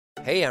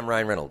Hey, I'm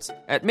Ryan Reynolds.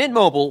 At Mint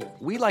Mobile,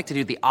 we like to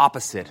do the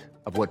opposite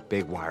of what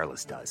Big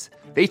Wireless does.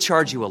 They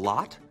charge you a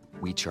lot,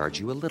 we charge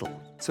you a little.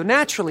 So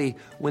naturally,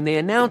 when they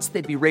announced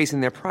they'd be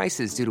raising their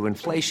prices due to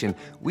inflation,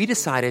 we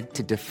decided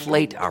to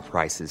deflate our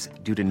prices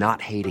due to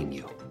not hating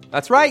you.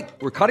 That's right.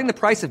 We're cutting the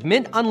price of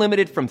Mint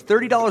Unlimited from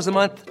 $30 a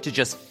month to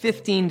just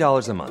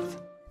 $15 a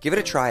month. Give it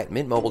a try at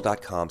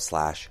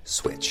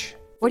mintmobile.com/switch.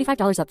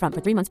 $45 up front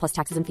for 3 months plus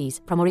taxes and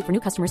fees. Promo rate for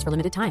new customers for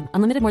limited time.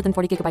 Unlimited more than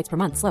 40 gigabytes per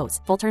month.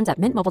 Slows full terms at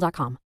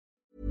mintmobile.com.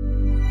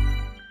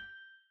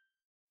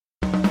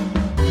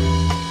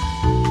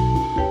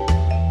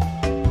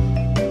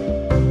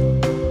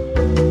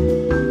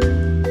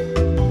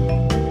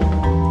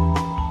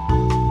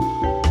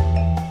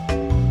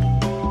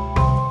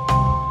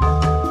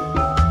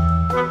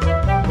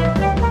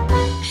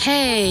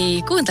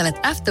 Hei, kuuntelet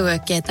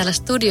Afterworkia täällä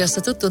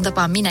studiossa tuttuun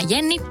tapaan minä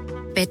Jenni,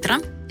 Petra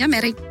ja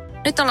Meri.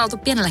 Nyt ollaan oltu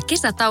pienellä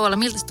kesätauolla.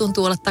 Miltä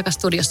tuntuu olla takas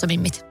studiossa,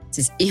 mimmit?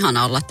 Siis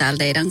ihana olla täällä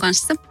teidän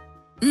kanssa.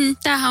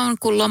 Tämähän on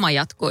kuin loma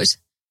jatkuisi.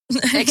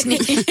 Eikö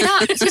niin?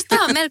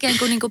 Tämä on melkein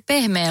kuin niinku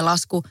pehmeä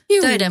lasku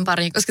töiden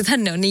pariin, koska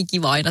tänne on niin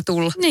kiva aina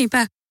tulla.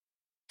 Niinpä.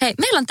 Hei,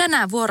 meillä on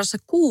tänään vuorossa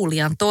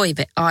kuulijan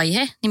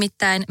toiveaihe.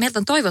 Nimittäin meiltä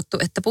on toivottu,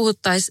 että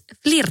puhuttaisiin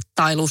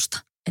flirttailusta.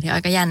 Eli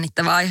aika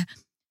jännittävä aihe.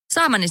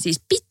 Saamani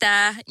siis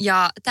pitää,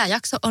 ja tämä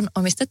jakso on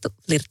omistettu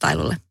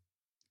flirttailulle.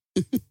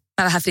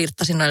 Mä vähän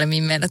flirttasin noille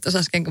mimmeille tuossa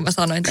äsken, kun mä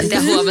sanoin tämän.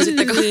 Tiedä,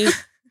 huomasitteko?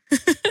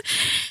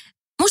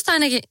 Musta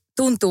ainakin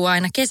tuntuu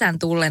aina kesän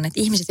tullen,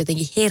 että ihmiset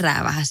jotenkin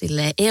herää vähän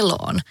silleen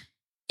eloon.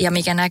 Ja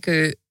mikä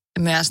näkyy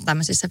myös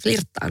tämmöisissä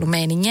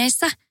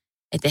flirttailumeiningeissä.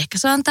 Että ehkä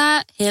se on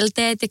tää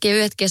helteet ja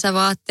kevyet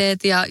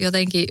kesävaatteet ja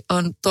jotenkin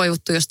on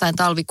toivottu jostain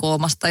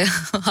talvikoomasta ja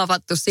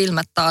avattu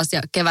silmät taas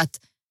ja kevät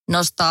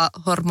nostaa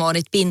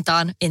hormonit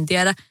pintaan, en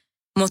tiedä.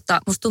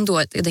 Mutta musta tuntuu,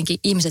 että jotenkin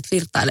ihmiset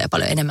flirttailee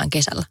paljon enemmän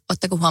kesällä.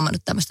 Oletteko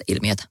huomannut tämmöistä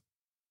ilmiötä?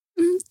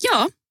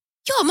 Joo,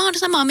 mä oon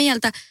samaa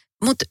mieltä.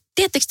 Mutta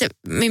tiedättekö te,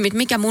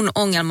 mikä mun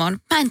ongelma on?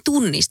 Mä en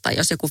tunnista,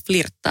 jos joku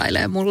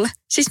flirttailee mulle.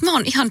 Siis mä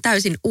oon ihan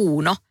täysin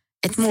uuno.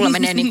 Että mulla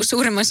menee niinku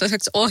suurimmassa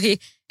osaksi ohi,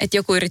 että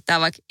joku yrittää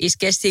vaikka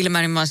iskeä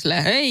silmään, niin mä oon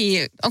silleen,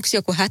 hei, onko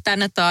joku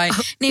hätänä tai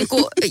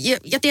niinku,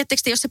 ja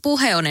tiedättekö te, jos se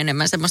puhe on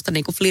enemmän semmoista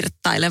niinku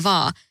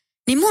flirttailevaa,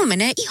 niin mulla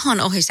menee ihan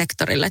ohi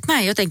sektorille. Että mä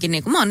en jotenkin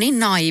niinku, mä oon niin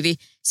naivi,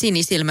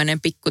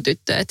 sinisilmäinen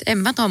pikkutyttö, että en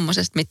mä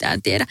tommosesta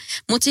mitään tiedä.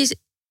 Mutta siis,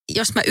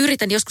 jos mä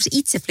yritän joskus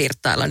itse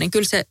flirttailla, niin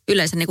kyllä se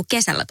yleensä niinku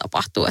kesällä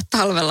tapahtuu, että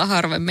talvella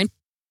harvemmin.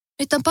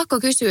 Nyt on pakko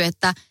kysyä,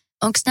 että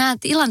onko nämä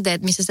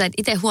tilanteet, missä sä et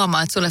itse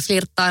huomaa, että sulle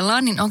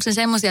flirttaillaan, niin onko se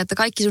semmoisia, että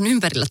kaikki sun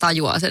ympärillä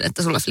tajuaa sen,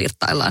 että sulle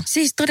flirttaillaan?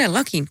 Siis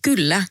todellakin,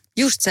 kyllä.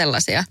 Just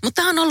sellaisia.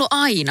 Mutta tämä on ollut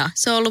aina.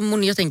 Se on ollut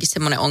mun jotenkin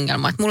semmoinen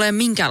ongelma, että mulla ei ole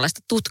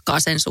minkäänlaista tutkaa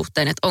sen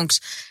suhteen, että onko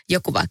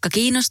joku vaikka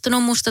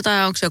kiinnostunut musta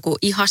tai onko joku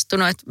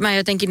ihastunut. Että mä en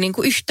jotenkin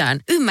niinku yhtään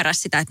ymmärrä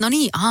sitä, että no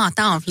niin,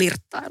 tää on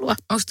flirttailua.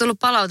 Onko tullut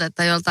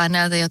palautetta joltain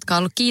näiltä, jotka on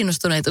ollut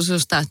kiinnostuneita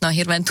susta, että ne on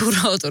hirveän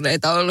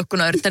turhautuneita ollut, kun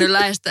ne on yrittänyt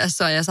lähestyä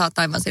sua ja sä oot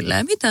aivan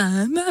silleen, mitä?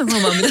 Mä en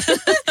huomaa mitään.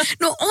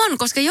 No on,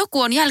 koska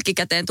joku on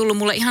jälkikäteen tullut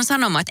mulle ihan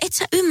sanomaan, että et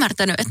sä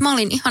ymmärtänyt, että mä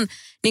olin ihan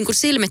niin kuin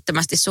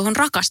silmittömästi suhun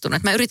rakastunut.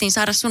 Että mä yritin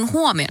saada sun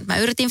huomioon. Mä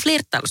yritin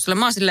flirttailla sulle.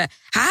 Mä oon silleen,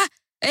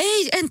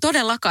 Ei, en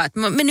todellakaan. Että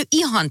mä oon mennyt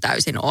ihan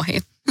täysin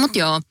ohi. Mut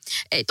joo,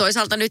 ei,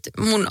 toisaalta nyt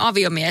mun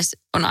aviomies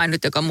on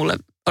ainut, joka mulle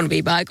on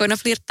viime aikoina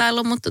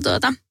flirttaillut, mutta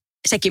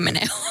sekin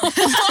menee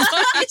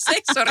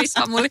ohi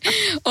Samuli,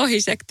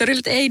 ohi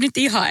sektorilta. Ei nyt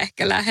ihan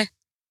ehkä lähe.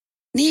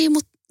 Niin,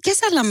 mutta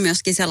kesällä on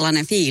myöskin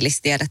sellainen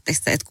fiilis, tiedätte,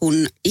 että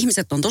kun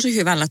ihmiset on tosi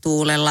hyvällä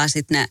tuulella,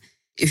 sitten ne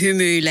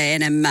hymyilee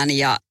enemmän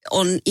ja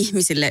on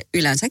ihmisille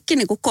yleensäkin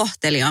niin kuin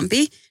kohteliaampi,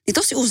 niin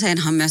tosi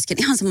useinhan myöskin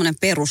ihan semmoinen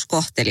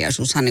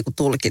peruskohteliaisuushan niin kuin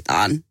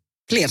tulkitaan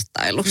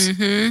flirttailussa.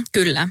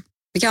 Kyllä.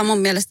 Mikä on mun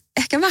mielestä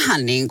ehkä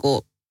vähän niin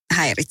kuin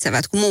häiritsevää,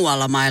 että kun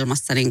muualla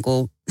maailmassa niin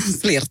kuin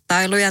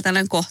flirttailu ja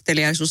tällainen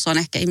kohteliaisuus on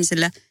ehkä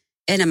ihmisille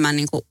enemmän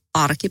niin kuin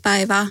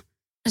arkipäivää.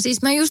 No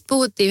siis me just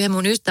puhuttiin yhden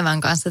mun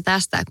ystävän kanssa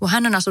tästä, kun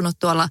hän on asunut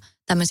tuolla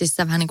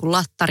tämmöisissä vähän niin kuin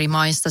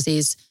lattarimaissa,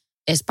 siis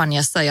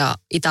Espanjassa ja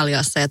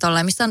Italiassa ja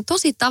tolleen, missä on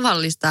tosi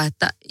tavallista,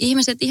 että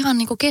ihmiset ihan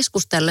niin kuin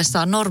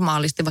keskustellessaan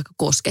normaalisti vaikka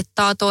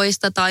koskettaa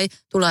toista tai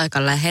tulee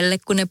aika lähelle,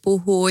 kun ne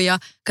puhuu ja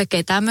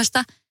kaikkea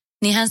tämmöistä.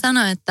 Niin hän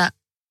sanoi, että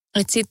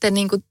sitten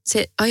niin kuin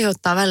se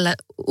aiheuttaa välillä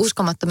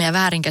uskomattomia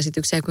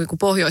väärinkäsityksiä, kun joku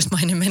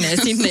pohjoismainen menee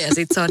sinne ja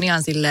sitten se on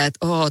ihan silleen, että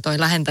toi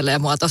lähentelee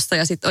mua tossa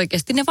ja sitten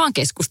oikeasti ne vaan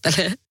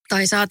keskustelee.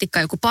 Tai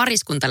saatikka joku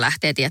pariskunta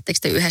lähtee, tiedättekö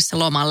te, yhdessä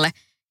lomalle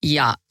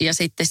ja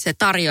sitten se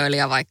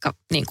tarjoilija vaikka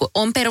niin kuin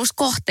on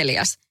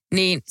peruskohtelias,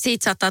 niin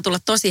siitä saattaa tulla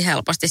tosi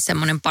helposti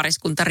semmoinen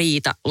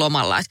pariskuntariita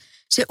lomalla, että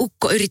se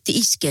ukko yritti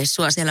iskeä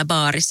sua siellä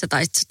baarissa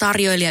tai se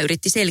tarjoilija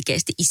yritti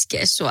selkeästi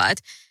iskeä sua.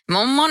 Että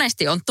mä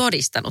monesti on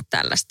todistanut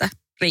tällaista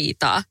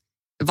riitaa.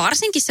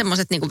 Varsinkin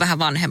semmoiset niin kuin vähän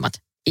vanhemmat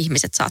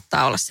ihmiset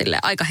saattaa olla sille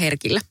aika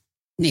herkillä.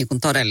 Niin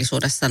kuin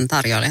todellisuudessa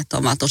tarjoilijat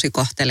ovat tosi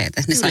kohteleet,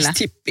 että ne saisi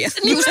tippiä.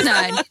 Just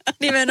näin,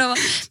 nimenomaan.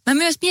 Mä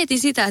myös mietin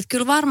sitä, että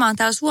kyllä varmaan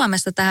täällä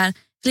Suomessa tähän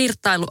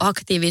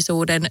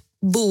flirttailuaktiivisuuden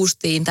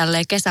boostiin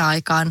tälleen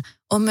kesäaikaan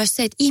on myös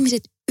se, että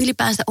ihmiset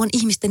ylipäänsä on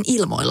ihmisten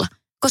ilmoilla.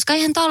 Koska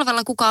eihän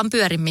talvella kukaan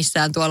pyöri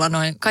missään tuolla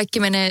noin. Kaikki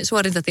menee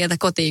suorinta tietä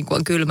kotiin, kun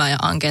on kylmää ja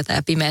ankeata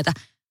ja pimeätä.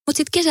 Mutta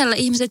sitten kesällä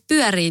ihmiset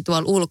pyörii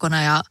tuolla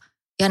ulkona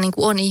ja niin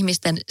kuin on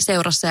ihmisten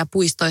seurassa ja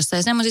puistoissa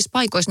ja semmoisissa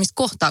paikoissa, missä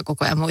kohtaa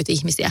koko ajan muita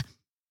ihmisiä.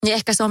 Niin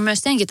ehkä se on myös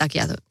senkin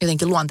takia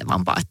jotenkin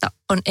luontevampaa, että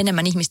on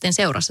enemmän ihmisten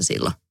seurassa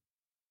silloin.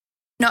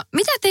 No,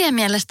 mitä teidän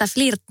mielestä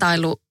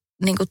flirttailu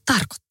niin kuin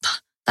tarkoittaa?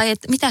 Tai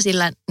että mitä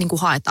sillä niin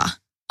kuin haetaan?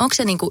 Onko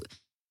se niin kuin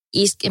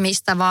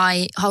iskemistä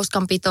vai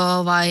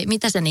hauskanpitoa vai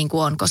mitä se niin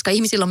kuin on? Koska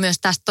ihmisillä on myös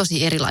tästä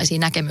tosi erilaisia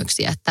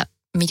näkemyksiä, että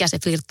mikä se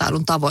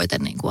flirttailun tavoite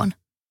niin kuin on.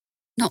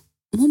 No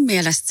mun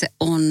mielestä se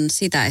on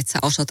sitä, että sä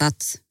osoitat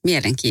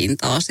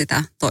mielenkiintoa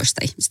sitä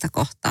toista ihmistä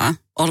kohtaan.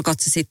 Olkoon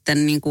se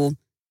sitten niin kuin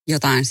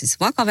jotain siis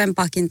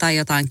vakavempaakin tai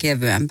jotain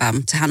kevyempää,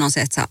 mutta sehän on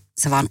se, että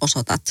sä vaan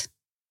osoitat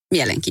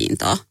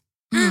mielenkiintoa.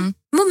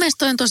 Mun mielestä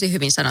toi on tosi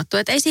hyvin sanottu,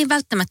 että ei siinä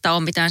välttämättä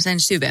ole mitään sen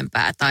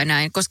syvempää tai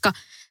näin, koska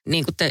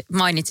niin kuin te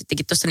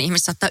mainitsittekin tuossa, niin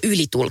ihmiset saattaa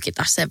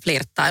ylitulkita sen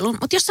flirttailun.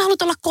 Mutta jos sä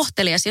haluat olla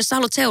kohtelias, jos sä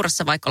haluat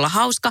seurassa vaikka olla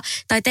hauska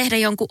tai tehdä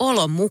jonkun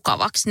olon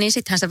mukavaksi, niin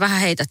sittenhän sä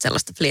vähän heität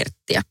sellaista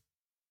flirttiä.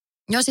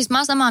 Joo, siis mä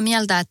oon samaa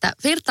mieltä, että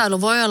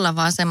flirttailu voi olla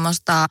vaan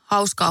semmoista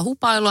hauskaa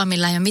hupailua,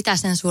 millä ei ole mitään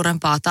sen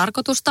suurempaa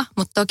tarkoitusta,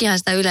 mutta tokihan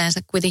sitä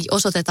yleensä kuitenkin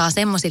osoitetaan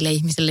semmoisille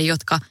ihmisille,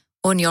 jotka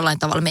on jollain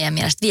tavalla meidän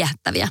mielestä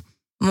viehättäviä.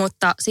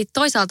 Mutta sitten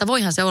toisaalta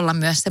voihan se olla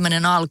myös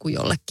semmoinen alku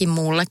jollekin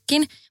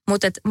muullekin,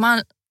 mutta mä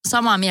oon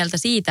samaa mieltä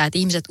siitä, että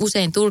ihmiset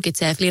usein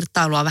tulkitsee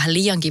flirttailua vähän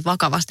liiankin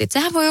vakavasti. Et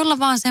sehän voi olla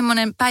vaan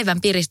semmoinen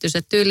päivän piristys,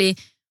 että tyyli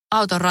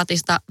auton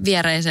ratista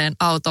viereiseen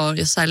autoon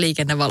jossain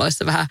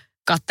liikennevaloissa vähän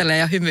kattelee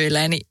ja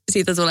hymyilee, niin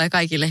siitä tulee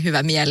kaikille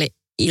hyvä mieli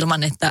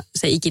ilman, että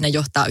se ikinä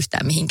johtaa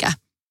yhtään mihinkään.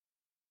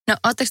 No,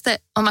 ootteko te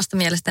omasta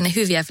mielestänne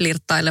hyviä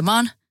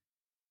flirttailemaan?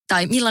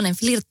 Tai millainen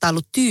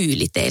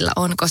flirttailutyyli teillä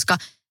on? Koska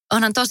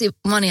onhan tosi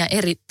monia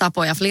eri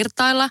tapoja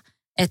flirttailla.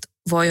 Että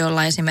voi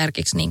olla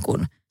esimerkiksi niin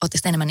kuin,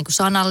 ootteko enemmän niin kuin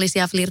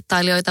sanallisia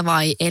flirttailijoita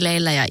vai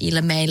eleillä ja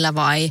ilmeillä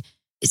vai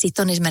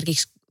sitten on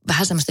esimerkiksi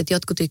vähän semmoista, että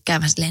jotkut tykkää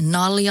vähän silleen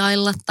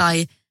naljailla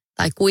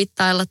tai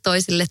kuittailla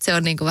toisille. Että se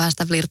on niin kuin vähän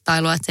sitä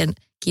flirttailua, että sen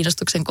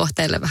kiinnostuksen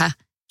kohteelle vähän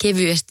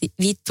kevyesti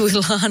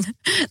vittuillaan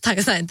tai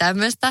jotain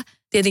tämmöistä.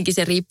 Tietenkin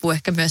se riippuu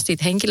ehkä myös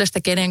siitä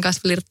henkilöstä, kenen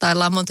kanssa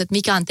flirttaillaan, mutta että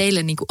mikä on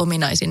teille niin kuin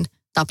ominaisin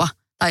tapa?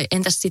 Tai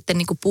entäs sitten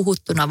niin kuin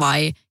puhuttuna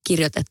vai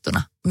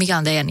kirjoitettuna? Mikä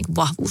on teidän niin kuin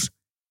vahvuus?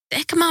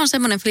 Ehkä mä oon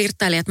semmoinen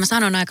flirttailija, että mä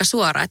sanon aika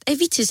suoraan, että ei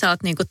vitsi, sä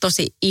oot niin kuin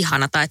tosi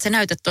ihana tai että sä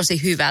näytät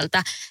tosi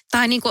hyvältä.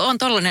 Tai niin kuin on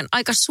tollainen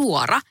aika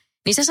suora.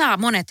 Niin se saa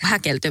monet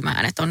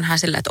häkeltymään, että onhan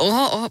sillä, että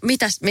oho,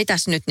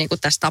 mitäs nyt niin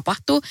kuin tässä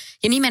tapahtuu.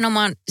 Ja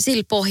nimenomaan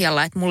sillä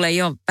pohjalla, että mulla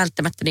ei ole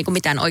välttämättä niin kuin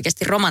mitään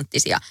oikeasti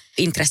romanttisia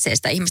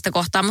intresseistä ihmistä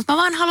kohtaan, mutta mä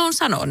vaan haluan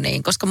sanoa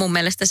niin, koska mun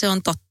mielestä se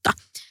on totta.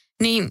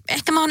 Niin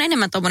ehkä mä oon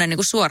enemmän tommonen niin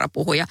kuin suora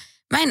puhuja.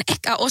 Mä en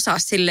ehkä osaa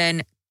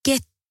silleen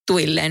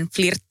kettuilleen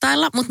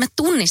flirttailla, mutta mä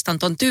tunnistan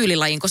ton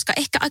tyylilajin, koska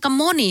ehkä aika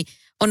moni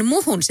on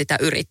muhun sitä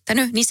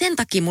yrittänyt, niin sen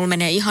takia mulla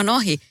menee ihan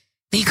ohi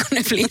niin kuin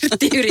ne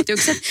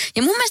flirttiyritykset.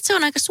 Ja mun mielestä se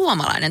on aika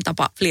suomalainen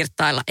tapa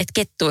flirttailla, että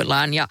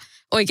kettuillaan ja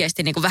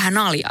oikeasti niin kuin vähän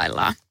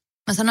naljaillaan.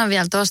 Mä sanon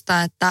vielä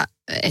tuosta, että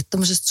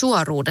tuommoisesta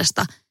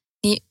suoruudesta,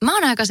 niin mä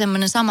oon aika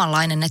semmoinen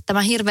samanlainen, että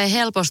mä hirveän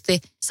helposti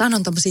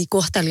sanon tommosia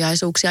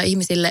kohteliaisuuksia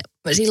ihmisille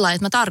sillä lailla,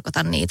 että mä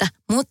tarkoitan niitä.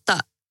 Mutta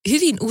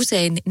hyvin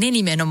usein ne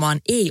nimenomaan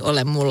ei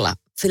ole mulla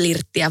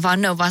flirttiä,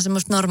 vaan ne on vaan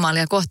semmoista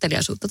normaalia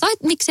kohteliaisuutta. Tai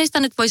miksei sitä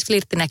nyt voisi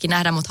flirttinäkin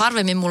nähdä, mutta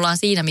harvemmin mulla on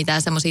siinä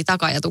mitään semmoisia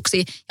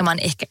taka-ajatuksia. Ja mä oon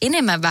ehkä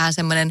enemmän vähän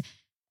semmoinen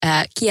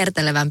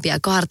kiertelevämpi ja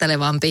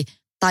kaartelevampi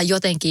tai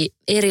jotenkin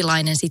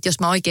erilainen sit, jos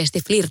mä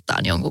oikeasti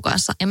flirttaan jonkun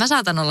kanssa. Ja mä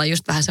saatan olla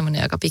just vähän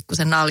semmoinen, joka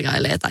pikkusen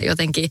naljailee tai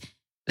jotenkin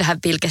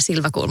vähän pilke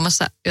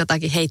silmäkulmassa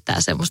jotakin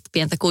heittää semmoista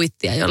pientä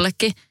kuittia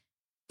jollekin.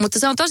 Mutta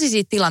se on tosi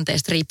siitä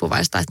tilanteesta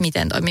riippuvaista, että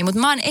miten toimii. Mutta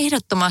mä oon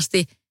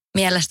ehdottomasti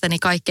mielestäni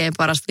kaikkein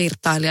paras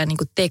flirttailija niin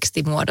kuin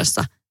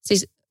tekstimuodossa.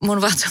 Siis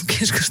mun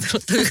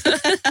WhatsApp-keskustelut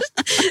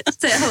on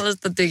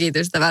sellaista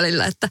tykitystä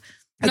välillä, että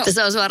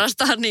se on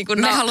suorastaan niin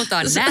kuin... Me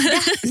halutaan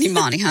nähdä. Niin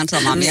mä oon ihan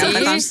samaa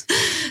mieltä kanssa.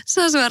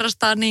 Se on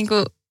suorastaan niin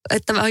kuin,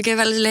 että mä oikein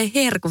välillä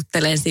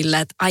herkuttelen sillä,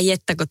 että ai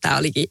että kun tää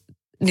olikin,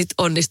 nyt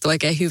onnistui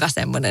oikein hyvä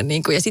semmoinen.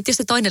 Niin kuin, ja sitten jos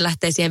se toinen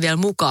lähtee siihen vielä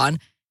mukaan,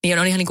 niin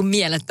on ihan niin kuin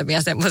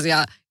mielettömiä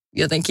semmoisia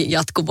jotenkin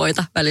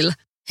jatkumoita välillä.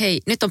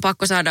 Hei, nyt on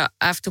pakko saada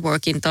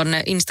Afterworkin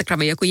tonne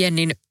Instagramiin joku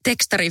Jennin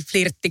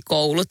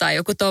tekstari-flirttikoulu tai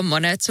joku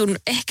tommonen, että sun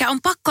ehkä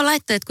on pakko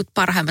laittaa jotkut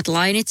parhaimmat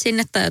lainit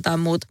sinne tai jotain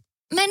muuta.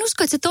 Mä en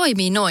usko, että se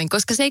toimii noin,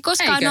 koska se ei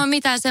koskaan ole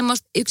mitään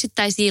semmoista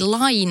yksittäisiä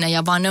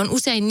laineja, vaan ne on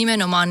usein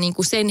nimenomaan niin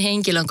kuin sen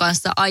henkilön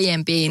kanssa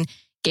aiempiin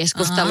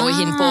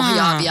keskusteluihin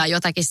pohjaavia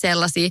jotakin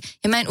sellaisia.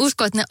 Ja mä en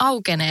usko, että ne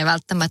aukenee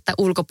välttämättä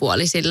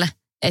ulkopuolisille,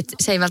 että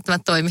se ei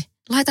välttämättä toimi.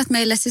 Laitat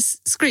meille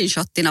siis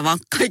screenshottina vaan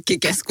kaikki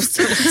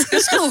keskustelut.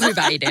 Se on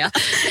hyvä idea.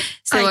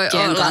 Se voi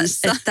olla,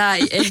 että tämä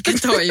ei ehkä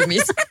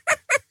toimisi.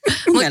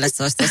 Mun mielestä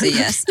se olisi tosi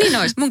jees. Niin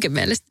olisi munkin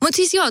mielestä. Mutta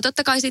siis joo,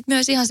 totta kai sit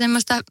myös ihan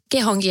semmoista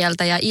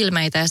kehonkieltä ja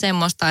ilmeitä ja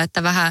semmoista,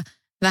 että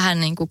vähän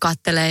niin kuin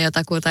kattelee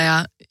jotakuta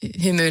ja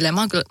hymyilee.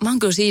 Mä oon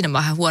kyllä siinä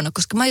vähän huono,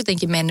 koska mä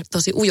jotenkin menen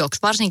tosi ujoksi,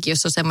 varsinkin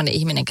jos on semmoinen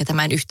ihminen, ketä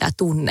mä en yhtään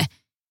tunne.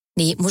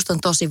 niin musta on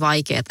tosi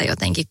vaikeaa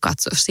jotenkin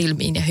katsoa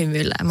silmiin ja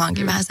hymyillä. Ja mä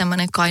oonkin vähän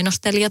semmoinen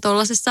kainostelija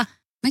tollasessa.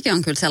 Mäkin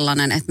on kyllä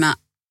sellainen, että mä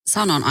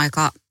sanon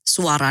aika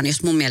suoraan,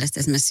 jos mun mielestä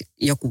esimerkiksi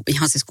joku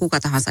ihan siis kuka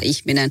tahansa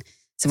ihminen,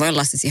 se voi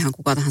olla siis ihan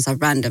kuka tahansa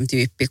random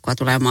tyyppi, kun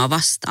tulee mua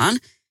vastaan.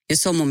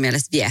 Jos se on mun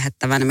mielestä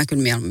viehättävää, niin mä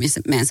kyllä mieluummin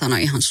menen sanoa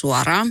ihan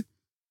suoraan.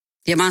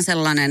 Ja mä oon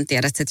sellainen,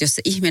 tiedät, että jos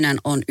se ihminen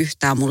on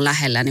yhtään mun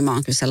lähellä, niin mä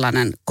oon kyllä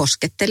sellainen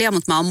koskettelija,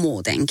 mutta mä oon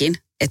muutenkin.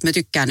 Että mä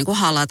tykkään niinku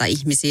halata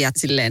ihmisiä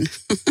silleen,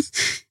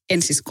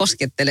 en siis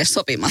koskettele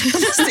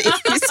sopimattomasti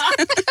ihmisiä.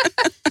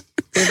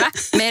 Hyvä.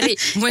 Meri,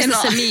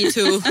 muista se me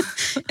too.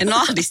 En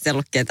ole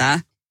ahdistellut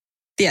ketään,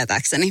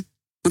 tietääkseni.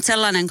 Mutta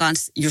sellainen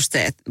kanssa just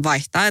se, että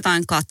vaihtaa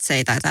jotain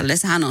katseita ja tälleen,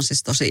 sehän on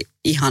siis tosi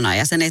ihana.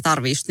 Ja sen ei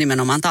tarvitse just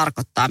nimenomaan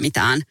tarkoittaa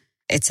mitään,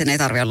 että sen ei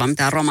tarvitse olla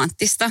mitään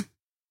romanttista.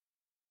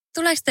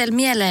 Tuleeko teille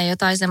mieleen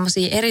jotain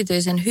semmoisia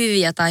erityisen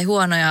hyviä tai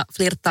huonoja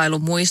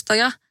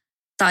flirttailumuistoja?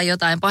 Tai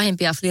jotain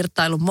pahimpia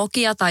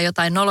flirttailumokia tai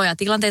jotain noloja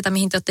tilanteita,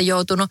 mihin te olette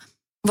joutunut?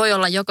 Voi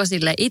olla joko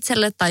sille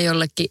itselle tai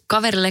jollekin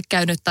kaverille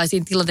käynyt tai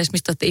siinä tilanteessa,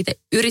 mistä olette itse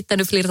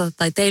yrittänyt flirtata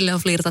tai teille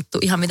on flirtattu,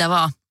 ihan mitä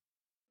vaan.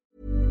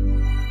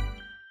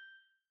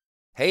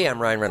 Hey,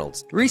 I'm Ryan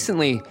Reynolds.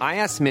 Recently,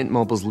 I asked Mint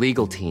Mobile's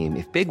legal team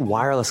if big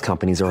wireless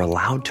companies are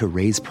allowed to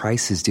raise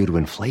prices due to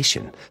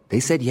inflation. They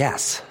said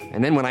yes.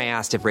 And then when I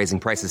asked if raising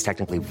prices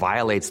technically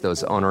violates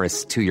those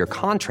onerous 2-year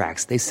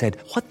contracts, they said,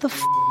 "What the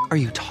f*** are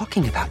you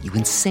talking about, you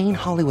insane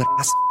Hollywood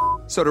ass?"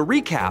 So to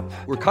recap,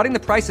 we're cutting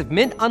the price of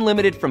Mint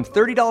Unlimited from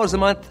 $30 a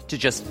month to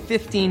just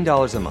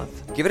 $15 a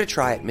month. Give it a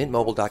try at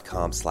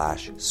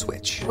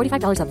mintmobile.com/switch.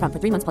 $45 up front for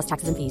 3 months plus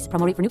taxes and fees.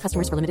 Promo rate for new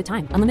customers for limited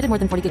time. Unlimited more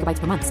than 40 gigabytes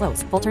per month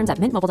slows. Full terms at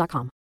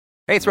mintmobile.com.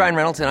 Hey, it's Ryan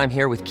Reynolds, and I'm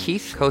here with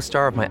Keith,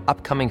 co-star of my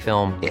upcoming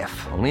film, If,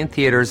 only in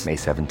theaters May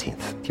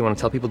 17th. Do you want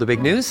to tell people the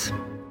big news?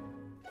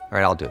 All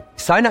right, I'll do it.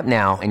 Sign up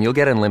now and you'll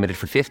get unlimited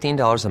for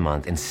 $15 a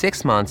month and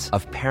 6 months of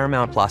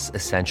Paramount Plus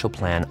Essential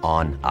Plan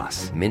on us.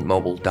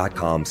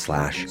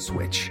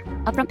 mintmobile.com/switch.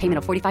 Upfront payment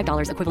of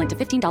 $45 equivalent to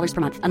 $15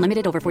 per month.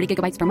 Unlimited over 40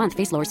 gigabytes per month.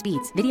 Face lower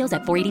speeds. Videos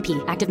at 480p.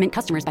 Active Mint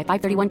customers by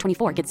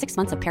 531.24 get 6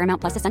 months of Paramount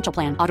Plus Essential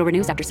Plan. Auto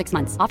renews after 6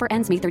 months. Offer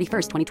ends May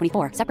 31st,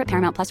 2024. Separate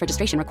Paramount Plus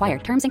registration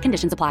required. Terms and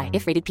conditions apply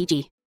if rated PG.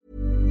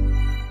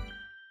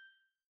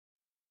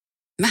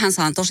 Mähän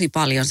saan tosi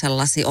paljon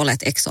sellaisia olet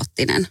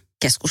eksoottinen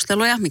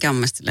keskusteluja, mikä on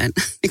mielestäni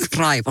niin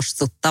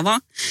raivostuttavaa.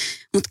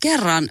 Mutta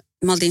kerran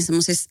me oltiin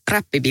semmoisissa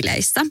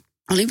räppibileissä.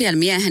 Olin vielä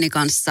mieheni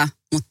kanssa,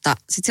 mutta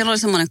sitten siellä oli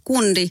semmoinen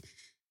kundi,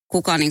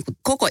 kuka niin kuin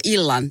koko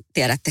illan,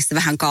 tiedätte, sitä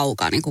vähän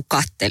kaukaa niin kuin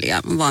katteli.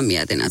 Ja mä vaan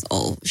mietin, että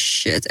oh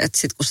shit, että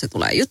sitten kun se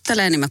tulee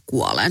juttelemaan, niin mä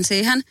kuolen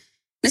siihen.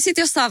 Ja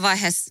sitten jossain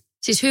vaiheessa...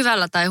 Siis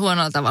hyvällä tai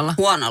huonolla tavalla?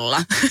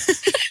 Huonolla.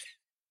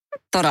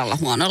 Todella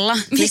huonolla.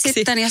 Miksi?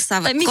 Sitten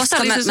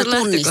koska mä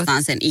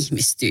tunnistan sen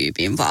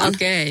ihmistyypin vaan.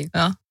 Okei,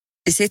 joo.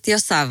 Ja sitten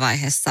jossain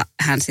vaiheessa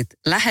hän sitten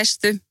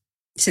lähestyi.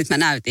 Sitten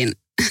mä näytin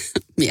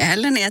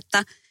miehelleni,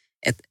 että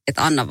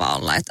anna vaan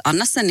olla. Että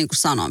anna sen niin kuin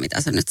sanoa,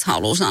 mitä se nyt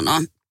haluaa sanoa.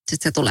 Sitten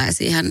se tulee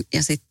siihen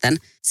ja sitten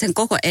sen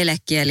koko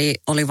elekieli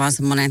oli vaan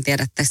semmoinen,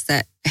 tiedätte,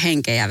 se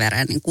henkeä ja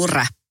veren niin kuin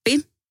räppi.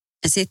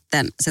 Ja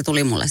sitten se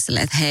tuli mulle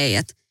silleen, että hei,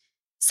 että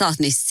sä oot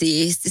niin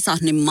siisti, sä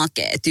oot niin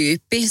makea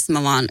tyyppi. Sitten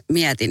mä vaan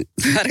mietin,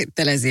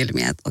 pyörittelen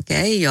silmiä, että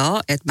okei,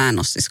 joo, että mä en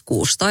ole siis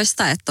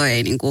 16, että toi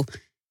ei, niinku,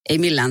 ei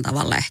millään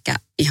tavalla ehkä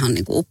ihan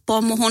niinku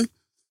uppoa muhun.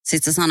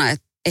 Sitten se sanoi,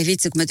 että ei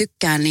vitsi, kun mä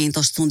tykkään niin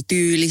tosta sun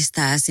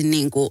tyylistä ja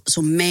niinku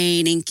sun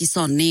meininki, se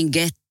on niin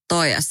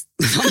getto. Ja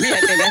sitten mä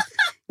mietin, että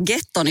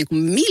getto niinku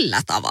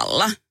millä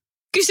tavalla?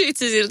 Kysyit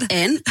se siltä?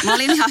 En, mä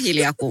olin ihan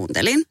hiljaa,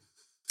 kuuntelin.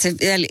 Se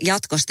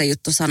jatkosta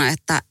juttu sanoi,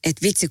 että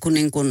vitsi kun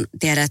niin kun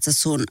tiedät, että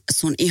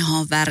sun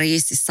ihon väri,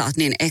 siis sä oot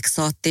niin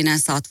eksoottinen,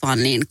 sä oot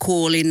vaan niin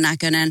coolin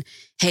näköinen.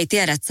 Hei,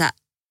 tiedät sä,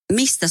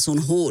 mistä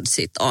sun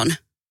hoodsit on?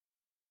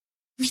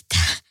 Mitä?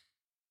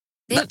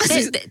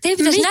 Teidän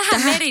pitäisi nähdä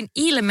Merin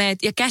ilmeet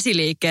ja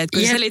käsiliikkeet,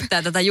 kun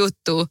selittää tätä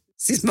juttua.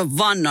 Siis mä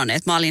vannon,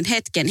 että mä olin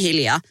hetken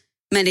hiljaa.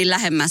 Menin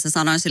lähemmäs ja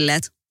sanoin silleen,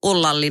 että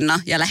Ullanlinna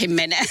ja lähdin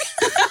menee.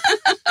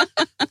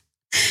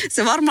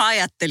 Se varmaan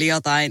ajatteli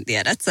jotain,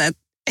 tiedät sä,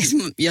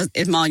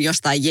 että mä oon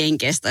jostain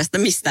Jenkeistä tai sitä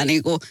mistä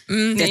niinku,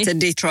 tiedätkö,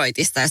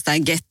 Detroitista,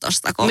 jostain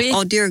gettosta. Niin.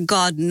 Oh dear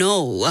God,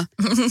 no.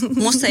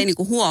 Musta ei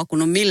niinku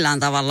huokunut millään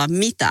tavalla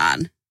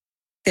mitään.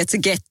 Tiedätkö,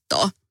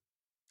 gettoa.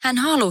 Hän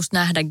halusi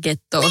nähdä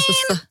gettoa niin,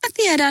 susta. Mä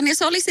tiedän, ja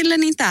se oli sille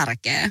niin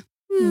tärkeä.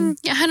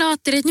 Ja hän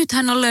ajatteli, että nyt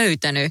hän on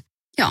löytänyt.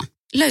 Joo.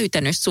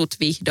 Löytänyt sut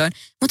vihdoin.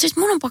 Mutta siis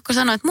mun on pakko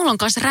sanoa, että mulla on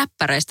kanssa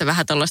räppäreistä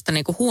vähän tollaista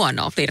niinku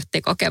huonoa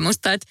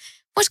flirttikokemusta, että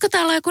voisiko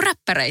täällä olla joku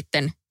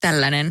räppäreitten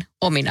tällainen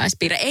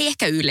ominaispiirre? Ei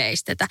ehkä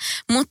yleistetä,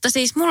 mutta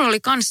siis mulla oli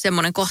myös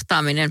semmoinen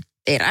kohtaaminen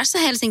eräässä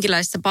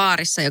helsinkiläisessä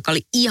baarissa, joka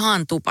oli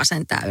ihan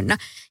tupasen täynnä.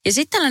 Ja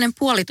sitten tällainen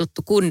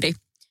puolituttu kundi,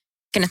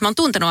 kenet mä oon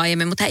tuntenut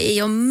aiemmin, mutta hän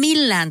ei ole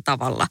millään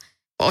tavalla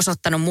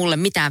osoittanut mulle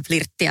mitään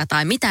flirttiä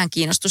tai mitään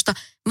kiinnostusta,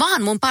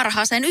 vaan mun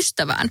parhaaseen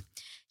ystävään.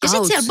 Ja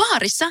sitten siellä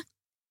baarissa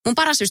mun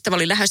paras ystävä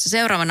oli lähdössä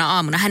seuraavana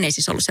aamuna, hän ei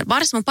siis ollut siellä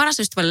baarissa, mun paras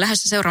ystävä oli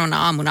lähdössä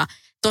seuraavana aamuna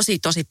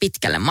tosi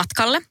pitkälle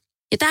matkalle.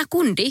 Ja tämä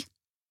kundi,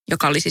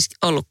 joka oli siis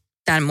ollut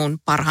tämän mun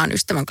parhaan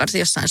ystävän kanssa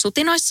jossain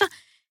sutinoissa,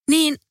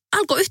 niin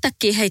alkoi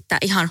yhtäkkiä heittää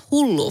ihan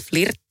hullua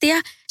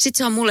flirttiä. Sitten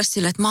se on mulle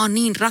silleen, että mä oon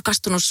niin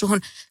rakastunut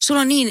suhun.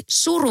 Sulla on niin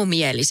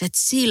surumieliset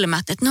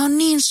silmät, että ne on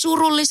niin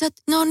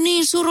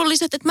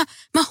surulliset, että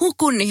mä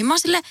hukun niihin. Mä oon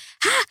silleen,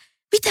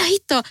 mitä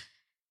hittoa?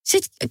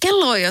 Sitten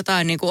kello on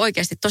jotain niin kuin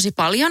oikeasti tosi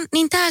paljon,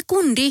 niin tämä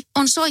kundi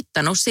on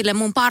soittanut sille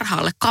mun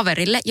parhaalle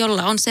kaverille,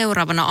 jolla on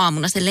seuraavana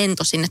aamuna se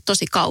lento sinne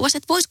tosi kauas,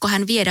 että voisiko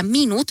hän viedä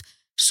minut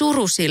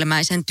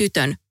surusilmäisen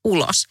tytön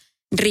ulos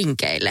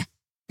drinkeille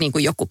niin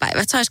kuin joku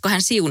päivä. Että saisiko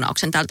hän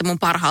siunauksen tältä mun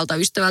parhaalta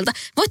ystävältä.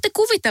 Voitte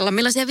kuvitella,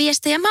 millaisia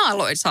viestejä mä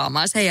aloin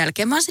saamaan sen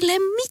jälkeen. Mä oon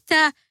silleen,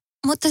 mitä?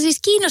 Mutta siis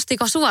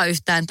kiinnostiko sua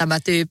yhtään tämä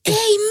tyyppi?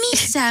 Ei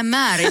missään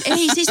määrin,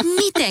 ei siis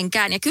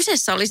mitenkään. Ja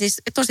kyseessä oli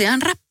siis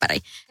tosiaan räppäri.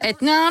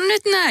 Että nämä on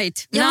nyt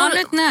näitä,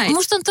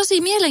 Musta on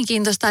tosi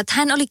mielenkiintoista, että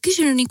hän oli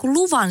kysynyt niinku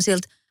luvan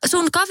siltä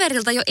sun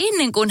kaverilta jo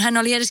ennen kuin hän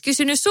oli edes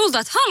kysynyt sulta,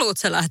 että haluut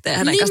sä lähteä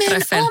hänen kanssa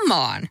treffeille?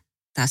 Nimenomaan.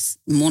 Tässä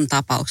mun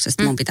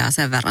tapauksessa mun pitää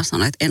sen verran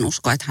sanoa, että en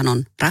usko, että hän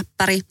on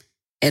räppäri.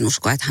 En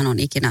usko, että hän on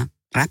ikinä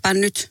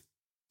räpännyt.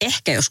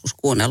 Ehkä joskus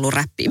kuunnellut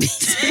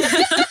räppibiisiä.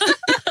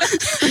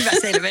 Hyvä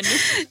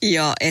selvennys.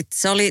 Joo, että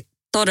se oli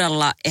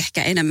todella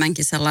ehkä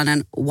enemmänkin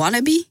sellainen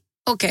wannabe.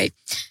 Okei.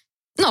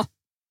 No,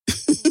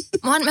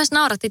 mua myös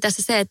nauratti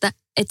tässä se, että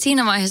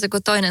siinä vaiheessa,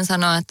 kun toinen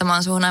sanoo, että mä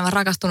oon suhun aivan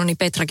rakastunut, niin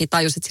Petrakin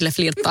tajusit sille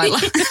flirttailla.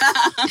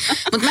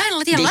 Mutta mä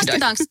en tiedä,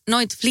 lasketaanko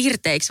noit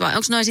flirteiksi vai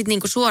onko noin sitten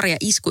niinku suoria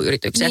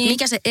iskuyrityksiä? Niin.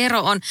 Mikä se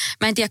ero on?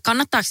 Mä en tiedä,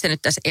 kannattaako se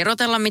nyt tässä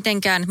erotella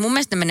mitenkään. Mun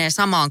mielestä ne menee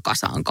samaan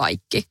kasaan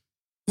kaikki.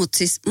 Mutta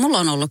siis mulla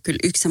on ollut kyllä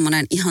yksi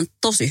semmoinen ihan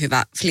tosi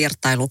hyvä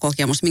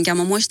flirttailukokemus, minkä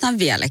mä muistan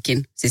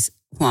vieläkin. Siis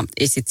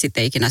ei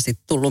sitten ikinä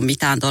tullut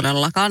mitään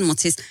todellakaan,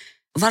 mutta siis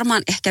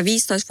varmaan ehkä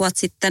 15 vuotta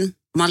sitten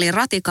mä olin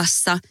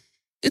ratikassa,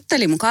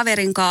 juttelin mun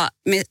kaverin kanssa,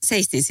 me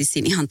seistin siis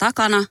siinä ihan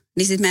takana,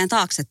 niin sitten meidän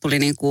taakse tuli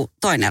niinku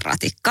toinen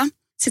ratikka.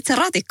 Sitten se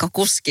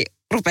ratikkakuski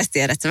rupesi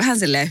tiedä, että se vähän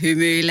silleen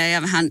hymyilee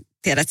ja vähän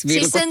tiedät, että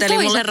vilkutteli siis sen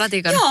toisen mulle.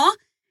 ratikan? Joo,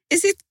 ja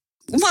sitten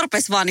mä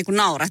rupesin vaan niinku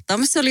naurattaa,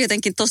 se oli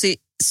jotenkin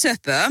tosi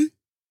söpöä.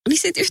 Niin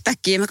sitten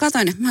yhtäkkiä mä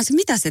katsoin, että mä olisin,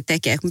 mitä se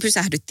tekee, kun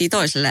pysähdyttiin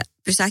toiselle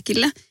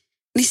pysäkille.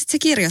 Niin sitten se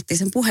kirjoitti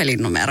sen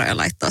puhelinnumero ja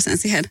laittoi sen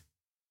siihen.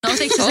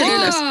 Nousiko se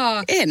ylös?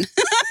 En.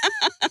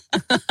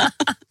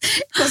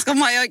 Koska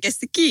mä oon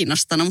oikeasti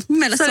kiinnostanut, mutta mun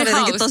mielestä se oli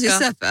jotenkin tosi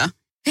söpöä.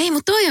 Hei,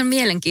 mutta toi on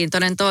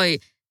mielenkiintoinen toi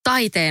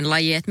taiteen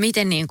laji, että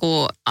miten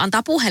niinku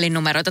antaa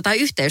puhelinnumeroita tai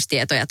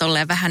yhteystietoja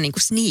tolleen vähän niinku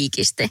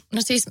sneakisti.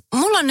 No siis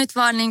mulla on nyt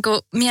vaan niinku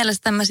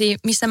mielessä tämmöisiä,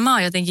 missä mä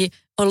oon jotenkin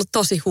ollut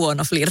tosi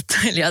huono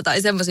flirttailija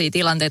tai semmoisia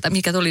tilanteita,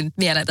 mikä tuli nyt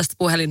mieleen tästä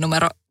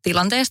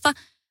puhelinnumerotilanteesta.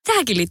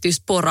 Tähänkin liittyy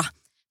Spora.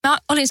 Mä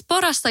olin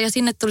Sporassa ja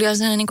sinne tuli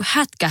sellainen niinku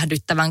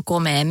hätkähdyttävän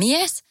komea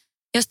mies,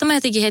 josta mä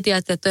jotenkin heti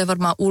ajattelin, että toi on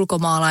varmaan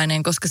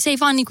ulkomaalainen, koska se ei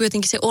vaan niinku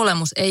jotenkin se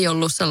olemus ei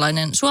ollut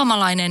sellainen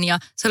suomalainen ja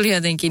se oli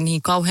jotenkin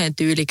niin kauhean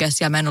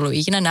tyylikäs ja mä en ollut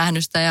ikinä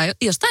nähnyt sitä ja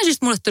jostain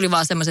syystä mulle tuli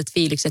vaan semmoiset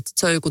fiilikset, että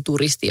se on joku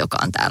turisti, joka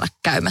on täällä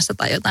käymässä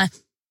tai jotain.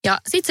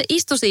 Ja sitten se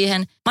istui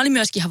siihen, mä olin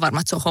myöskin ihan varma,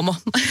 että se on homo.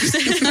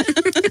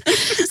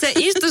 Se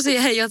istui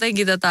siihen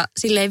jotenkin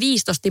silleen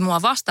viistosti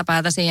mua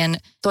vastapäätä siihen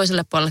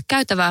toiselle puolelle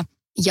käytävää.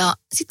 Ja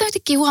sitten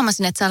yhtäkkiä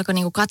huomasin, että se alkoi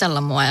niinku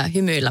katsella mua ja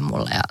hymyillä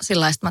mulle. Ja sillä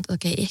lailla, että mä ajattelin,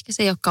 että okei, ehkä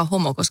se ei olekaan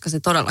homo, koska se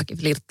todellakin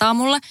flirttaa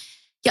mulle.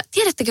 Ja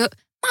tiedättekö,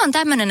 mä oon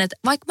tämmöinen, että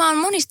vaikka mä oon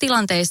monissa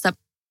tilanteissa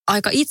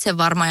aika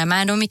itsevarma ja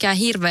mä en ole mikään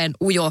hirveän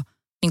ujo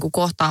niin kuin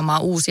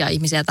kohtaamaan uusia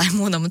ihmisiä tai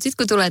muuta. Mutta sitten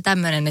kun tulee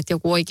tämmöinen, että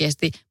joku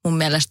oikeasti mun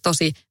mielestä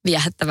tosi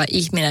viehättävä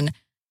ihminen,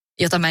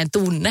 jota mä en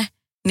tunne,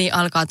 niin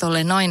alkaa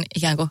tolleen noin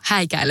ikään kuin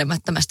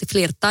häikäilemättömästi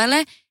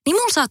flirttailee, niin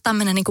mulla saattaa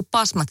mennä niin kuin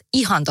pasmat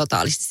ihan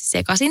totaalisesti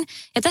sekaisin.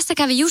 Ja tässä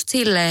kävi just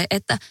silleen,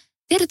 että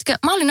tiedätkö,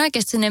 mä olin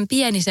oikeasti sellainen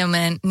pieni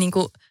semmoinen niin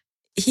kuin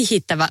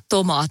hihittävä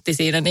tomaatti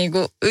siinä, niin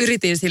kuin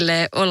yritin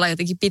silleen olla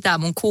jotenkin pitää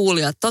mun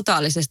kuulia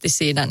totaalisesti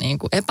siinä niin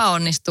kuin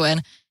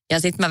epäonnistuen. Ja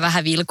sitten mä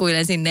vähän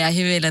vilkuilen sinne ja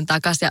hymyilen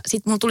takaisin. Ja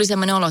sitten mulla tuli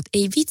semmoinen olo, että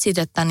ei vitsit,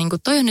 että niin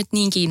kuin toi on nyt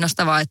niin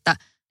kiinnostavaa, että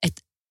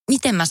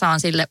miten mä saan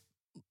sille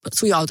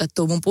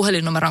sujautettua mun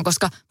puhelinnumeron,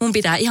 koska mun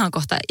pitää ihan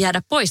kohta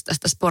jäädä pois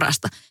tästä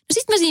Sporasta. No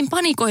sit mä siinä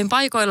panikoin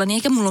paikoilla, niin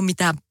eikä mulla ole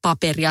mitään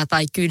paperia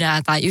tai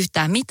kynää tai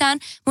yhtään mitään.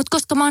 Mutta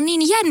koska mä oon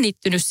niin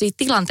jännittynyt siitä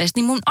tilanteesta,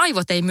 niin mun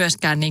aivot ei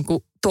myöskään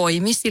niinku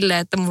toimi silleen,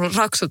 että mulla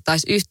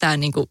raksuttaisi yhtään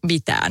niinku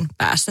mitään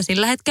päässä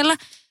sillä hetkellä.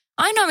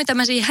 Ainoa, mitä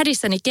mä siinä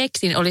hädissäni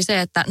keksin, oli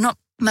se, että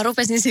mä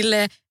rupesin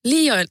silleen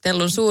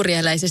liioitellun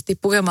suurieleisesti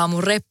pukemaan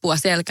mun reppua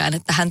selkään,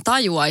 että hän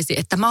tajuaisi,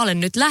 että mä olen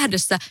nyt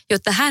lähdössä,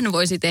 jotta hän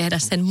voisi tehdä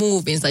sen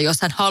movinsa,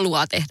 jos hän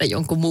haluaa tehdä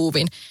jonkun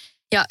movin.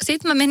 Ja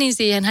sitten mä menin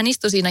siihen, hän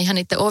istui siinä ihan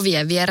niiden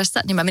ovien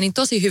vieressä, niin mä menin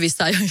tosi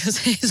hyvissä ajoin jo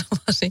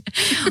seisomaan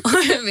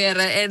ovien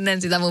viereen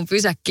ennen sitä mun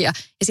pysäkkiä.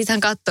 Ja sitten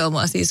hän katsoo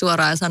mua siinä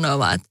suoraan ja sanoo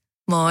vaan, että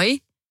moi.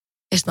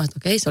 Ja sitten mä että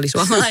okei, se oli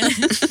suomalainen.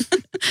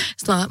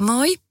 Sitten mä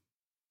moi.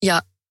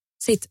 Ja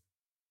sitten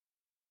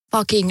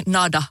fucking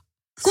nada.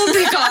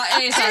 Kumpikaan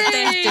ei saa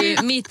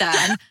tehtyä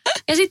mitään.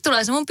 Ja sitten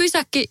tulee se mun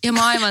pysäkki ja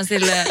mä aivan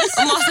silleen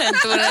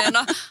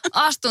masentuneena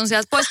astun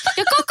sieltä pois.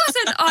 Ja koko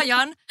sen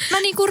ajan mä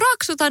niinku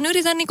raksutan,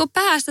 yritän niinku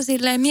päästä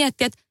silleen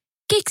miettiä, että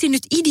keksi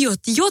nyt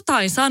idiootti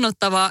jotain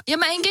sanottavaa ja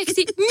mä en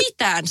keksi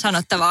mitään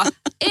sanottavaa.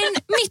 En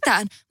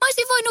mitään. Mä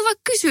olisin voinut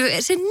vaikka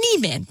kysyä sen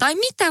nimen tai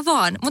mitä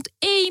vaan, mutta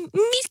ei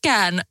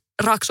mikään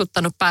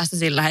raksuttanut päästä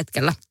sillä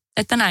hetkellä.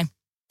 Että näin.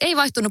 Ei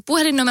vaihtunut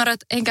puhelinnumerot,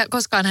 enkä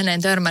koskaan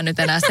häneen törmännyt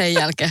enää sen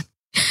jälkeen.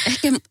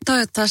 Ehkä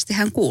toivottavasti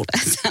hän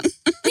kuulee tämän.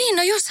 Niin,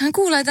 no jos hän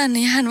kuulee tämän,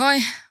 niin hän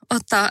voi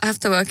ottaa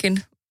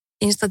Afterworkin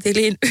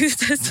Instatiliin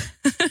yhteyttä.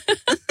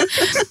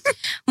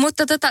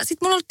 Mutta sitten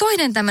mulla on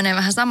toinen tämmöinen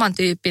vähän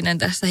samantyyppinen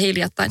tässä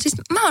hiljattain. Siis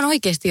mä oon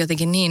oikeasti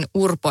jotenkin niin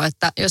urpo,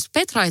 että jos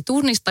Petra ei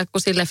tunnista,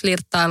 kun sille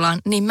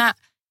flirttaillaan, niin mä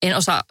en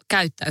osaa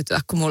käyttäytyä,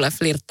 kun mulle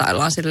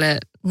flirttaillaan sille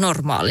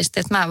normaalisti.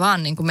 Että mä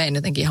vaan niin kuin menen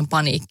jotenkin ihan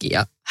paniikkiin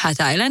ja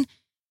hätäilen.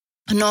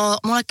 No,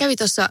 mulle kävi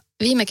tuossa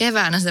viime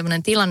keväänä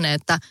semmoinen tilanne,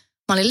 että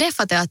mä olin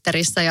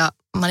leffateatterissa ja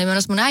mä olin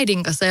menossa mun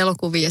äidin kanssa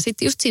elokuviin. Ja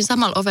sitten just siinä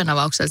samalla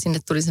ovenavauksella sinne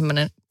tuli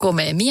semmoinen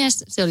komea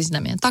mies. Se oli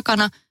siinä meidän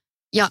takana.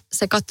 Ja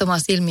se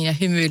katsomaan silmiin ja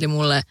hymyili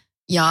mulle.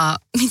 Ja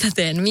mitä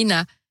teen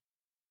minä?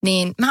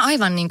 Niin mä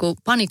aivan niin kuin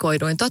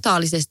panikoiduin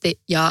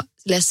totaalisesti ja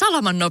silleen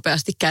salaman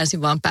nopeasti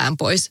käänsin vaan pään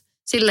pois.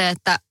 Silleen,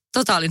 että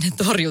totaalinen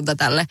torjunta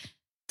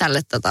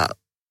tälle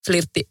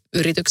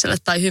flirttiyritykselle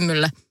tai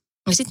hymylle.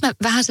 Ja sitten mä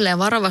vähän silleen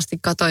varovasti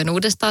katoin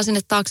uudestaan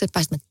sinne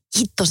taaksepäin. Mä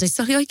hitto, siis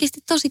se oli oikeasti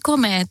tosi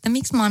komea, että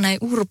miksi mä oon näin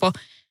urpo.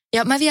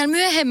 Ja mä vielä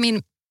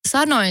myöhemmin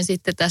sanoin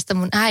sitten tästä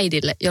mun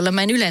äidille, jolle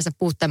mä en yleensä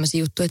puhu tämmöisiä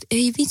juttuja, että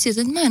ei vitsi,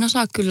 että mä en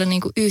osaa kyllä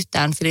niinku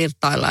yhtään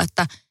flirttailla,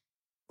 että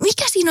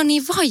mikä siinä on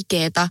niin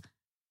vaikeeta,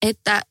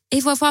 että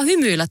ei voi vaan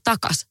hymyillä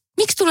takas.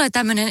 Miksi tulee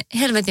tämmöinen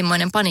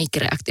helvetinmoinen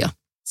paniikkireaktio?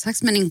 Saanko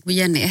mä niin kuin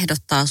Jenni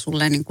ehdottaa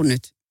sulle niin kuin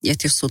nyt,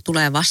 että jos sulla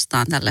tulee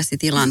vastaan tällaisia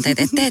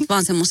tilanteita, että teet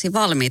vaan semmoisia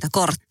valmiita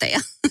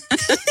kortteja,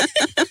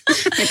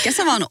 mitkä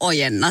sä vaan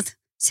ojennat.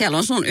 Siellä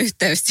on sun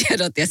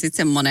yhteystiedot ja sitten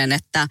semmoinen,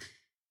 että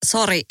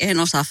sori, en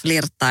osaa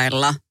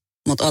flirttailla,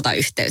 mutta ota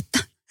yhteyttä.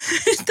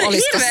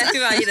 Hirveän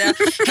hyvä idea.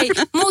 Hei,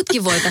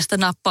 muutkin voi tästä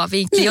nappaa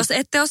vinkkiä. Niin. Jos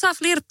ette osaa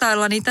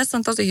flirttailla, niin tässä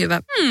on tosi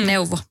hyvä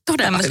neuvo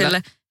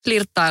tämmöiselle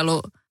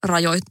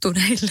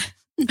flirttailurajoittuneille.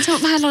 Se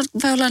on vähän,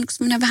 voi olla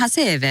semmoinen vähän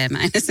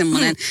CV-mäinen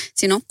semmoinen.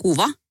 Siinä on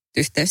kuva,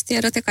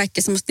 yhteystiedot ja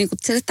kaikki semmoista niinku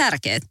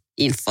tärkeät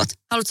infot.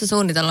 Haluatko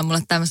suunnitella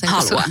mulle tämmöisen?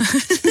 Haluan.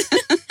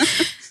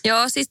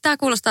 Joo, siis tämä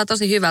kuulostaa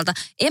tosi hyvältä.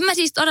 En mä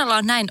siis todella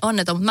ole näin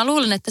onneton, mutta mä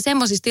luulen, että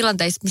semmoisissa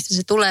tilanteissa, missä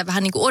se tulee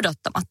vähän niin kuin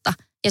odottamatta.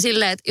 Ja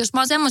silleen, että jos mä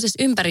oon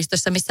semmoisessa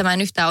ympäristössä, missä mä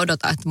en yhtään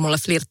odota, että mulle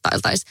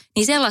flirttailtaisiin,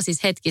 niin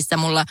sellaisissa hetkissä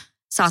mulla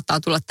saattaa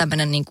tulla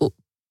tämmöinen niin kuin,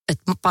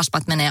 että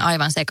paspat menee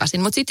aivan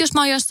sekaisin. Mutta sitten jos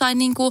mä oon jossain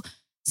niin kuin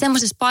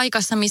semmoisessa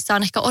paikassa, missä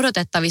on ehkä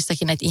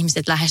odotettavissakin, että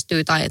ihmiset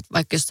lähestyy tai että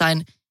vaikka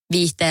jossain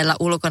viihteellä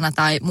ulkona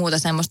tai muuta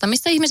semmoista,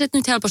 missä ihmiset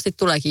nyt helposti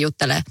tuleekin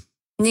juttelemaan,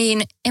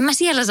 niin en mä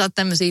siellä saa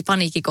tämmöisiä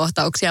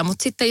paniikkikohtauksia,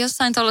 mutta sitten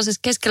jossain tuollaisessa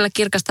keskellä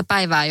kirkasta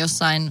päivää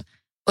jossain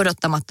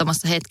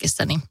odottamattomassa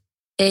hetkessä, niin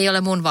ei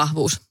ole mun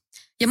vahvuus.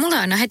 Ja mulle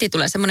aina heti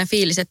tulee semmoinen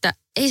fiilis, että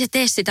ei se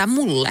tee sitä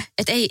mulle.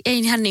 Että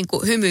ei hän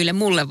niinku hymyile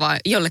mulle, vaan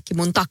jollekin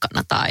mun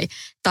takana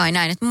tai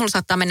näin. Että mulla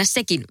saattaa mennä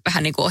sekin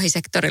vähän niinku ohi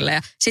sektorille.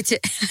 Ja sitten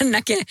hän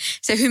näkee,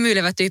 se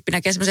hymyilevä tyyppi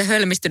näkee semmoisen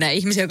hölmistyneen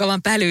ihmisen, joka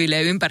vaan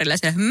pälyilee ympärillä.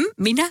 Ja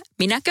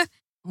minäkö?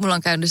 Mulla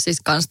on käynyt siis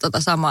kans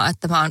samaa,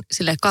 että mä oon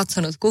silleen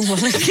katsonut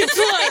kummallekin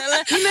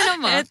puolelle.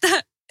 Nimenomaan.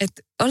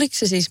 Että oliko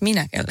se siis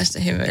minä, kelle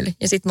se hymyili?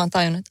 Ja sitten mä oon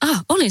tajunnut, että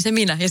olin se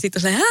minä. Ja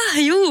sitten on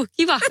silleen, juu,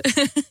 kiva.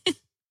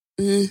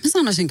 Mä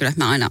sanoisin kyllä,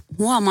 että mä aina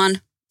huomaan.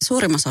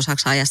 Suurimmassa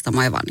osaksi ajasta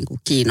mä ei vaan niin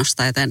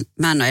kiinnosta, joten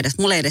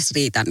mulla ei edes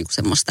riitä niin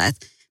semmoista,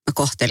 että mä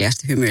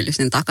kohteliaasti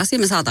hymyilisin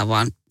takaisin. Mä saatan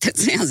vaan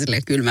ihan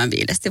silleen kylmän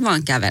viidesti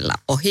vaan kävellä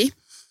ohi.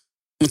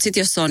 Mutta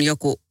sitten jos se on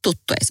joku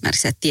tuttu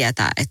esimerkiksi, että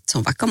tietää, että se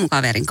on vaikka mun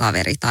kaverin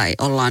kaveri tai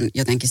ollaan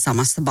jotenkin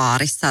samassa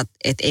baarissa,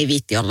 että ei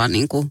viitti olla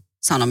niin kuin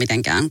sano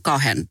mitenkään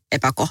kauhean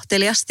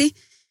epäkohteliasti,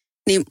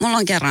 niin mulla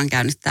on kerran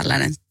käynyt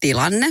tällainen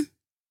tilanne,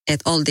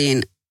 että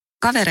oltiin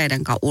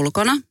kavereiden kanssa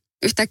ulkona.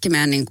 Yhtäkkiä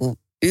meidän niin kuin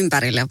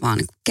ympärille vaan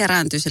niin kuin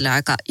kerääntyi sille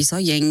aika iso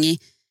jengi.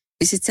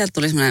 Niin sitten sieltä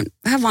tuli semmoinen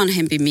vähän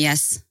vanhempi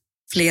mies,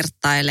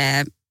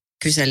 flirttailee,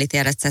 kyseli,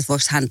 tiedätkö, että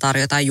voiko hän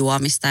tarjota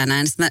juomista ja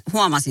näin. Sitten mä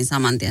huomasin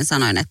saman tien,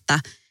 sanoin, että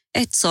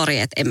sori,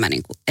 että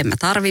en mä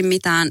tarvi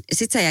mitään.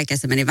 Sitten sen jälkeen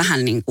se meni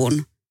vähän niin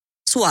kuin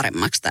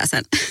suoremmaksi tämä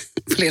sen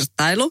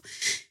flirttailu.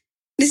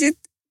 Niin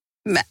sitten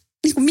mä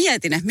niin kuin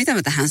mietin, että mitä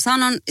mä tähän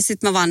sanon.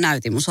 Sitten mä vaan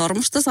näytin mun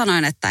sormusta,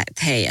 sanoin, että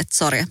hei, että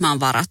sori, että mä oon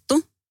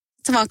varattu.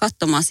 Se vaan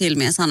katsomaan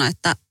silmiä ja sanoi,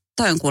 että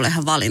toi on kuule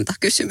ihan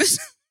valintakysymys.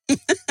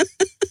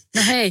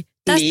 No hei,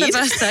 tästä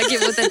päästäänkin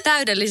muuten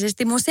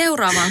täydellisesti mun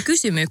seuraavaan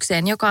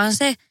kysymykseen, joka on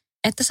se,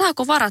 että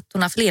saako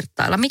varattuna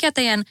flirttailla? Mikä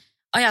teidän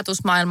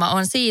ajatusmaailma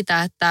on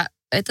siitä, että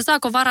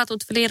saako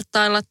varatut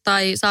flirttailla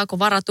tai saako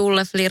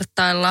varatulle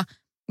flirttailla?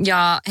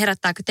 Ja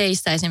herättääkö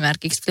teissä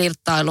esimerkiksi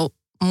flirttailu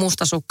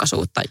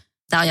mustasukkaisuutta?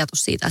 Tämä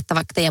ajatus siitä, että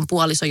vaikka teidän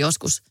puoliso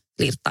joskus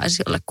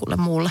flirttaisi jollekulle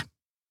muulle.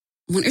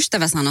 Mun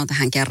ystävä sanoi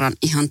tähän kerran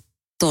ihan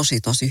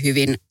tosi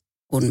hyvin,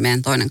 kun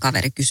meidän toinen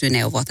kaveri kysyi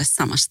neuvoa tästä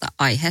samasta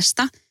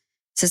aiheesta.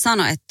 Se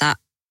sanoi, että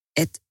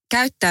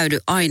käyttäydy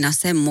aina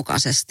sen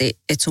mukaisesti,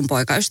 että sun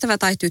poikaystävä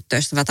tai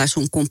tyttöystävä tai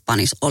sun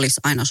kumppanis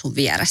olisi aina sun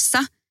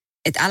vieressä.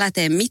 että älä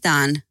tee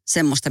mitään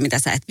semmoista, mitä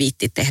sä et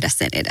viitti tehdä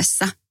sen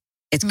edessä.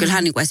 Että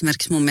kyllähän niin kuin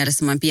esimerkiksi mun mielestä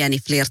semmoinen pieni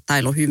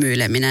flirttailu,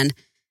 hymyileminen,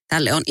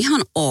 tälle on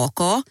ihan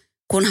ok,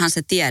 kunhan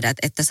sä tiedät,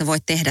 että sä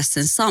voit tehdä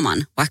sen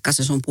saman, vaikka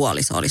se sun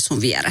puoliso olisi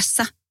sun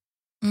vieressä.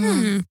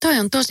 Toi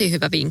on tosi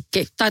hyvä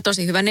vinkki, tai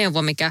tosi hyvä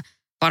neuvo, mikä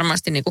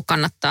varmasti niin kuin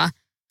kannattaa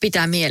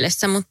pitää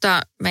mielessä,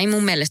 mutta ei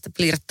mun mielestä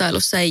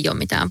flirttailussa ei ole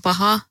mitään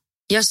pahaa,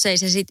 jos ei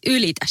se sitten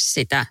ylitä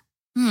sitä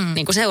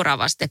niin kuin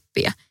seuraavaa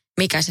steppiä.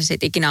 Mikä se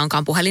sitten ikinä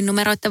onkaan,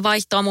 puhelinnumeroiden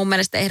vaihtoa mun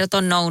mielestä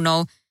ehdoton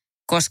no,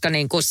 koska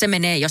niin kuin se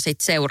menee jo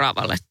sitten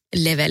seuraavalle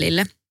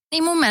levelille.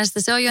 Niin mun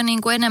mielestä se on jo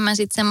niin kuin enemmän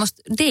sitten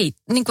semmoista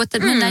niin kuin että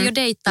mennään jo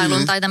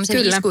deittailun tai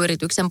tämmöisen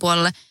iskuyrityksen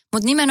puolelle.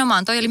 Mutta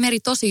nimenomaan toi oli Meri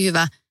tosi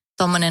hyvä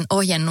tommonen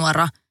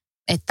ohjenuora,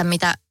 että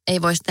mitä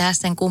ei voisi tehdä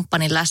sen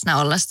kumppanin läsnä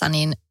ollessa,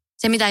 niin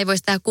se mitä ei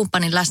voisi tehdä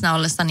kumppanin läsnä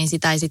ollessa, niin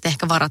sitä ei sitten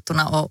ehkä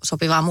varattuna ole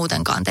sopivaa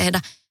muutenkaan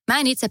tehdä. Mä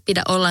en itse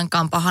pidä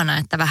ollenkaan pahana,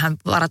 että vähän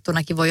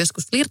varattunakin voi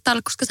joskus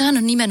flirttailla, koska sehän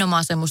on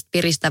nimenomaan semmoista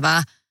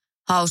piristävää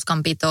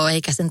hauskanpitoa,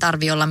 eikä sen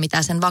tarvi olla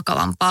mitään sen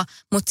vakavampaa.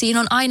 Mutta siinä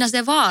on aina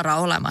se vaara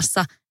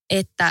olemassa,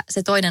 että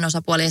se toinen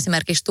osapuoli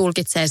esimerkiksi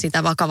tulkitsee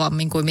sitä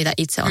vakavammin kuin mitä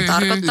itse on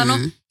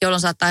tarkoittanut,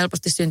 jolloin saattaa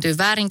helposti syntyä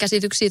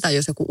väärinkäsityksiä, tai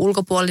jos joku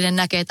ulkopuolinen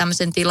näkee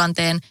tämmöisen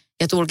tilanteen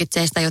ja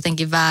tulkitsee sitä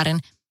jotenkin väärin.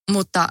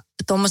 Mutta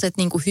tommoset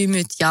niinku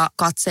hymyt ja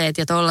katseet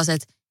ja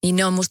tollaset, niin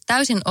ne on musta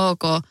täysin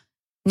ok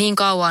niin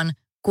kauan,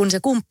 kun se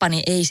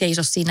kumppani ei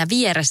seiso siinä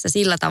vieressä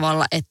sillä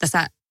tavalla, että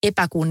sä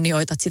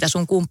epäkunnioitat sitä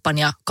sun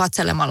kumppania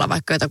katselemalla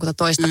vaikka jotakuta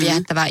toista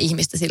viehättävää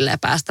ihmistä silleen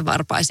päästä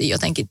varpaisiin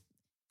jotenkin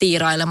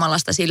tiirailemalla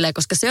sitä silleen,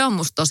 koska se on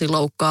musta tosi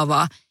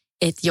loukkaavaa,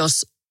 että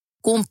jos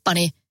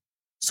kumppani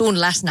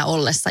sun läsnä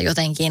ollessa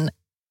jotenkin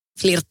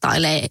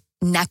flirttailee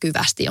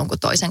näkyvästi jonkun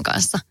toisen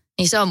kanssa,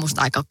 niin se on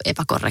musta aika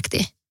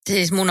epäkorrektia.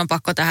 Siis mun on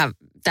pakko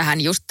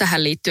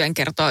tähän liittyen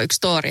kertoa yksi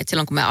story, että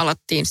silloin kun me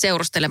alettiin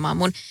seurustelemaan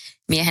mun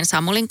miehen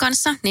Samulin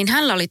kanssa, niin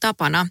hänellä oli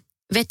tapana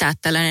vetää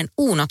tällainen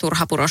Uuno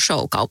Turhapuro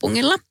show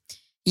kaupungilla.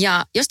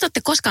 Ja jos te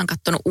olette koskaan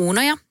kattonut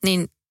Uunoja,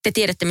 niin te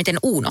tiedätte, miten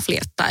Uuno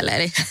flirttailee.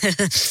 Eli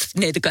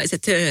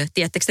neitokaiset,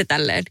 tiedättekö te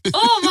tälleen?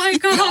 Oh my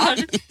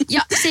god!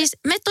 Ja siis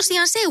me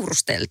tosiaan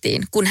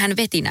seurusteltiin, kun hän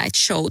veti näitä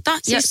showta.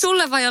 Siis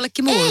sulle vai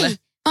jollekin muulle? Ei,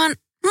 vaan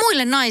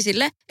muille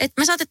naisille.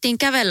 Että me saatettiin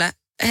kävellä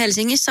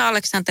Helsingissä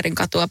Aleksanterin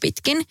katua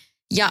pitkin.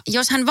 Ja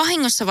jos hän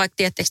vahingossa vaikka,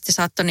 tiedättekö, te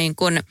saattoi niin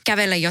kuin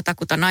kävellä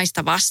jotakuta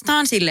naista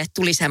vastaan, sille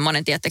tuli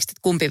semmoinen, tiedättekö, että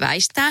kumpi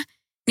väistää,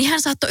 niin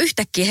hän saattoi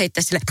yhtäkkiä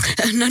heittää sille,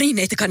 no niin,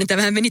 Neitokainen,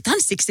 tämä meni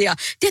tanssiksi. Ja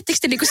tiedättekö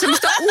te niin kuin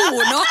semmoista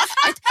Uuno,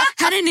 että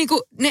hänen niin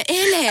kuin, ne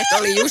eleet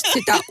oli just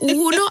sitä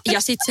Uuno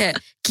ja sitten se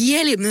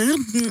kieli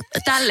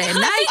tälleen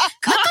näin.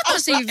 Mä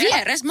katsoin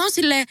vieressä, mä oon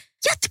silleen,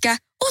 jätkä,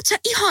 oot sä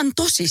ihan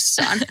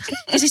tosissaan?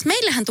 Ja siis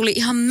meillähän tuli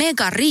ihan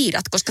mega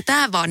riidat, koska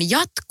tää vaan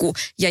jatku.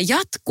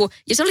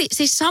 Ja se oli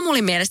siis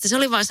Samulin mielestä, se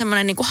oli vaan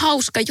semmoinen niinku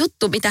hauska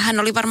juttu, mitä hän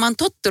oli varmaan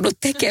tottunut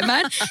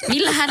tekemään.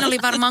 Millä hän oli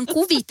varmaan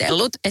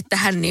kuvitellut, että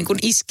hän niinku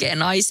iskee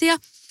naisia.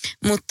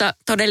 Mutta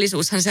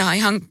todellisuushan se on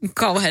ihan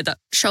kauheata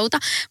showta.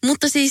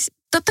 Mutta siis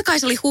totta kai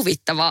se oli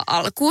huvittavaa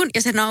alkuun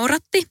ja se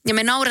nauratti. Ja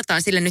me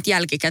naurataan sille nyt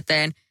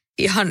jälkikäteen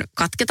ihan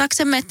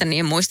katketaksemme, että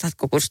niin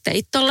muistatko, kun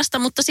teit tollasta,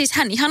 mutta siis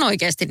hän ihan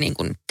oikeasti niin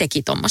kuin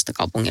teki tuommoista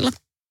kaupungilla.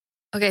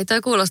 Okei,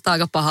 toi kuulostaa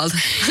aika pahalta.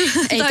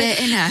 Ei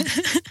tee enää.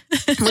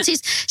 Mutta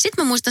siis sit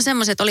mä muistan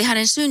semmoiset, että oli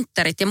hänen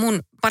synttärit ja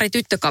mun pari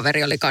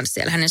tyttökaveri oli kanssa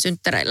siellä hänen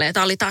synttäreillä. Ja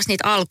tää oli taas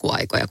niitä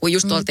alkuaikoja, kun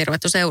just oltiin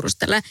ruvettu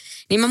seurustelemaan.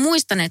 Niin mä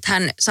muistan, että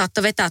hän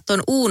saattoi vetää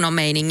ton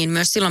Uuno-meiningin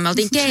myös silloin, me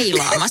oltiin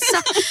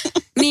keilaamassa.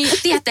 Niin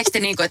tiedättekö te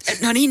niin kuin,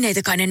 että no niin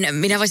Neitokainen,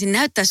 minä voisin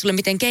näyttää sulle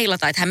miten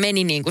keilata, että hän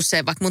meni niin kuin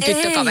se vaikka mun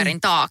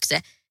tyttökaverin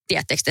taakse.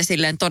 Tiedättekö te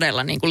silleen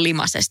todella niin kuin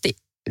limaisesti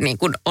niin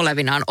kuin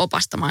olevinaan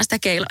opastamaan sitä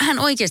keilaa. Hän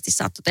oikeasti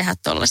saattoi tehdä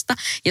tollasta.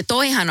 Ja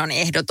toihan on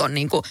ehdoton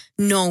niin kuin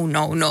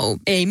no,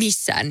 ei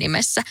missään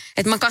nimessä.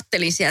 Että mä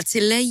kattelin sieltä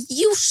silleen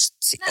just,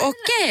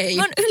 okei.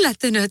 Mä oon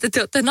yllättynyt, että te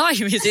olette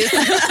naimisissa.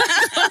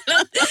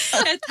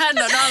 Että hän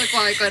on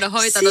alkuaikoina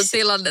hoitanut siis,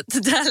 tilannetta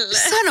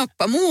tälleen.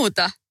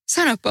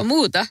 Sanoppa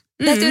muuta.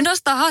 Täytyy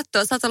nostaa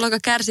hattua, sä oot ollut aika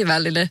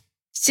kärsivällinen.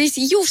 Siis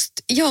just,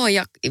 joo,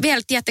 ja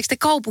vielä tiedättekö te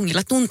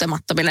kaupungilla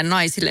tuntemattomille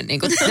naisille, niin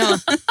kuin, joo,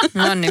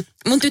 no niin.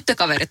 Mun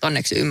tyttökaverit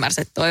onneksi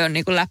ymmärsivät, että toi on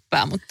niin kuin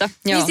läppää, mutta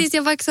joo. Niin siis,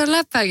 ja vaikka se on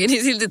läppääkin,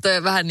 niin silti toi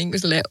on vähän niin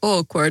kuin silleen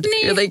awkward,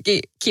 niin. Jotenkin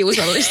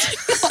kiusallista.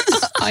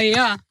 Ai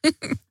jaa.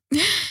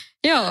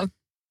 Joo.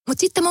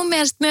 Mutta sitten mun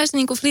mielestä myös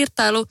niin kuin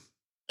flirttailu,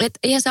 että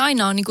eihän se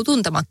aina ole niin kuin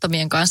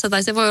tuntemattomien kanssa,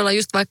 tai se voi olla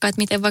just vaikka,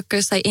 että miten vaikka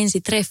jossain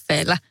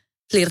ensitreffeillä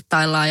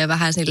flirttaillaan ja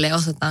vähän silleen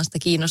osataan sitä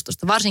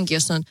kiinnostusta, varsinkin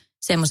jos on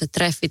semmoiset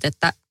treffit,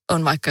 että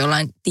on vaikka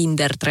jollain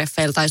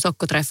Tinder-treffeillä tai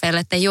sokkutreffeillä,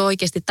 että ei ole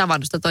oikeasti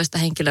tavannut sitä toista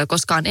henkilöä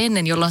koskaan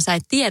ennen, jolloin sä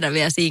et tiedä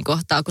vielä siinä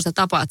kohtaa, kun sä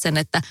tapaat sen,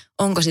 että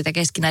onko sitä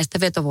keskinäistä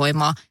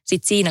vetovoimaa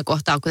sit siinä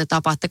kohtaa, kun te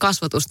tapaatte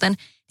kasvotusten,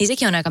 niin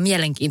sekin on aika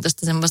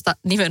mielenkiintoista semmoista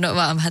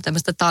nimenomaan vähän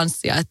tämmöistä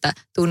tanssia, että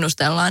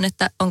tunnustellaan,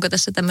 että onko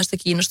tässä tämmöistä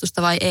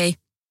kiinnostusta vai ei.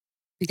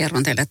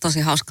 Kerron teille tosi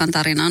hauskan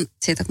tarinan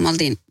siitä, kun me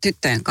oltiin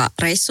tyttöjen kanssa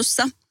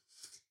reissussa.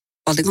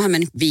 Oltiinkohan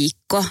mennyt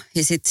viikko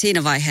ja sitten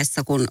siinä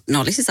vaiheessa, kun ne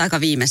oli siis aika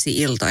viimeisiä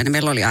iltoja, niin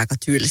meillä oli aika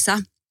tylsä.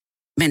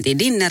 mentiin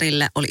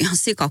dinnerille, oli ihan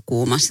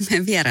sikakuuma. Sitten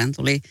meidän viereen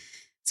tuli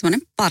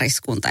semmoinen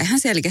pariskunta, ihan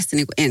selkeästi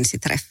niin kuin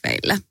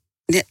ensitreffeillä.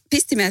 Ne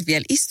pisti meidät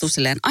vielä istua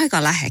silleen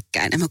aika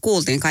lähekkäin ja me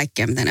kuultiin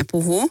kaikkea, mitä ne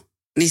puhuu.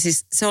 Niin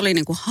siis se oli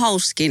niin kuin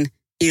hauskin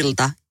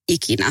ilta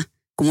ikinä,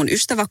 kun mun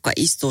ystävä, joka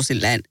istuu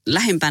silleen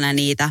lähimpänä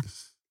niitä,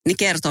 niin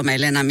kertoo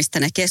meille enää, mistä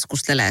ne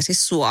keskustelee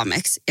siis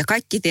suomeksi. Ja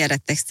kaikki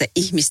tiedätte, että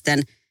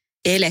ihmisten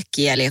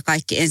elekieli ja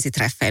kaikki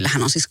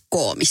ensitreffeillähän on siis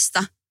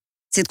koomista.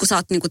 Sitten kun sä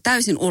oot niin kuin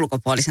täysin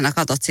ulkopuolisena,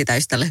 katot sitä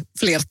just tälle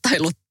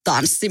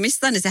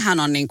flirttailuttanssimista, niin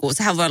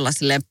sehän voi olla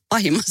silleen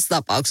pahimmassa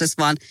tapauksessa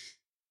vaan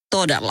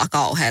todella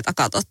kauheata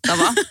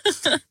katsottavaa.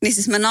 Niin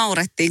siis me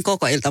naurettiin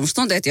koko ilta.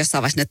 Musta tuntui, että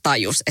jossain vaiheessa ne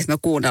tajus, että me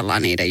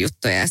kuunnellaan niiden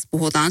juttuja ja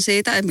puhutaan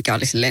siitä, mikä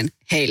oli silleen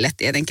heille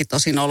tietenkin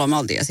tosi nolo. Me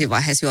oltiin jo siinä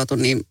vaiheessa juotu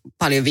niin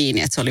paljon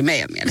viiniä, että se oli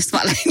meidän mielestä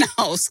vaan lähinnä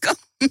hauska.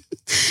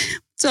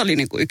 Se oli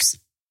niin kuin yksi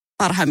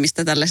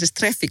parhaimmista tällaisista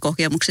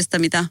treffikokemuksista,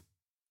 mitä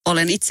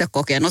olen itse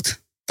kokenut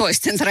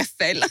toisten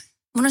treffeillä.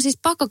 Mun on siis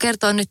pakko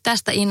kertoa nyt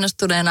tästä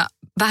innostuneena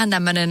vähän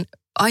tämmöinen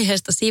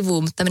aiheesta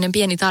sivuun, mutta tämmöinen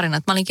pieni tarina.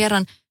 Että mä olin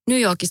kerran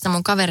New Yorkissa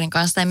mun kaverin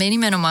kanssa ja me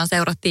nimenomaan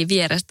seurattiin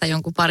vierestä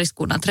jonkun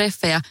pariskunnan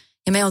treffejä.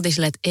 Ja me oltiin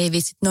silleen, että ei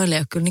vitsit, noille ei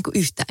ole kyllä niinku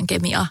yhtään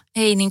kemiaa.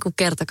 Ei niinku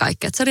kerta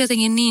kaikkea. Se oli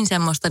jotenkin niin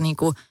semmoista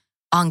niinku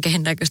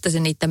ankeen näköistä se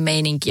niiden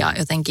meininki ja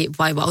jotenkin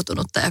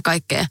vaivautunutta ja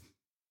kaikkea.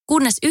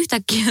 Kunnes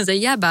yhtäkkiä se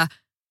jäbä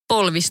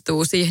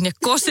polvistuu siihen ja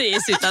kosii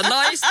sitä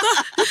naista.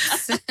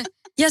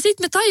 Ja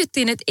sitten me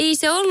tajuttiin, että ei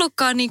se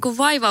ollutkaan niinku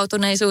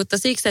vaivautuneisuutta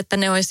siksi, että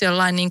ne olisi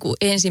jollain niinku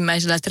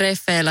ensimmäisellä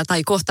treffeillä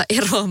tai kohta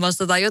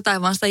eroamassa tai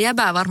jotain, vaan sitä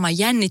jäbää varmaan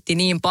jännitti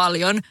niin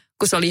paljon,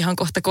 kun se oli ihan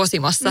kohta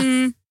kosimassa.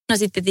 No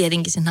sitten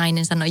tietenkin se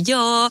nainen sanoi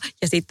joo,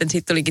 ja sitten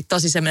tulikin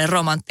tosi semmoinen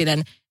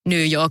romanttinen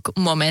New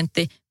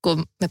York-momentti,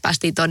 kun me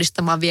päästiin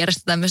todistamaan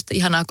vierestä tämmöistä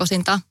ihanaa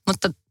kosintaa.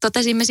 Mutta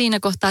totesimme siinä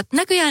kohtaa, että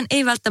näköjään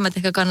ei välttämättä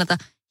ehkä kannata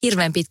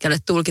hirveän pitkälle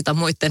tulkita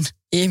muiden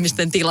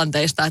ihmisten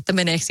tilanteista, että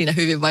meneekö siinä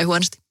hyvin vai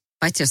huonosti.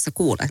 Paitsi jos sä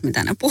kuulet,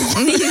 mitä ne puhuu.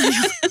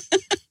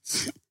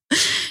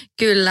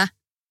 Kyllä.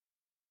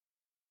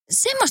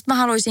 Semmoista mä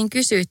haluaisin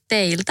kysyä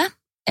teiltä,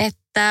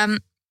 että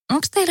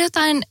onko teillä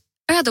jotain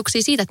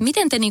ajatuksia siitä, että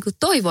miten te niinku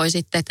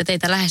toivoisitte, että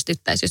teitä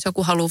lähestyttäisiin, jos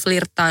joku haluaa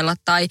flirttailla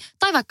tai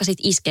vaikka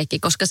sitten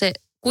iskeekin, koska se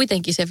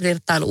kuitenkin se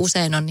flirttailu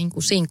usein on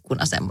niinku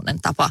sinkkuna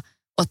semmoinen tapa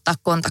ottaa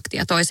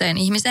kontaktia toiseen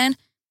ihmiseen.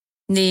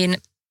 Niin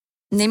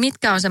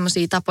mitkä on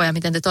semmoisia tapoja,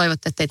 miten te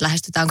toivotte, että teitä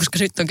lähestytään, koska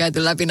nyt on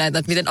käyty läpi näitä,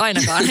 että miten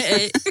ainakaan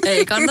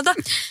ei kannata.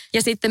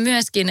 Ja sitten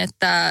myöskin,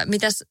 että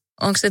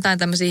onko jotain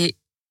tämmöisiä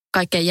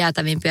kaikkein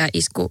jäätävimpiä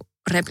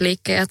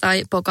iskurepliikkejä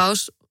tai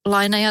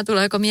pokauslaineja,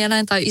 tuleeko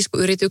mieleen, tai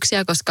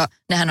iskuyrityksiä, koska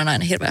nehän on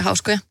aina hirveän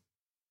hauskoja.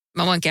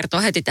 Mä voin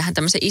kertoa heti tähän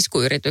tämmöisen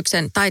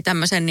iskuyrityksen tai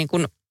tämmöisen niin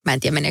kuin, mä en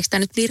tiedä meneekö tämä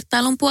nyt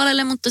flirttailun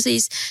puolelle, mutta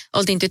siis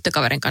oltiin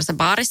tyttökaverin kanssa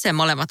baarissa ja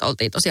molemmat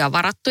oltiin tosiaan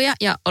varattuja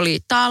ja oli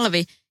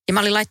talvi. Ja mä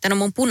olin laittanut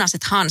mun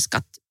punaiset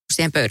hanskat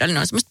siihen pöydälle, ne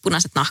on semmoiset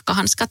punaiset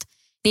nahkahanskat.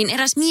 Niin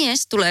eräs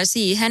mies tulee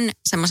siihen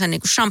semmoisen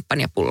niin kuin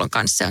champagnepullon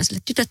kanssa. On sille,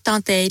 tytöt, tää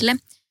on teille.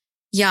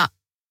 Ja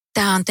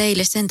tää on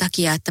teille sen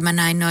takia, että mä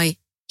näin noi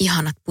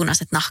ihanat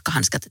punaiset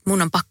nahkahanskat. Että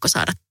mun on pakko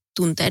saada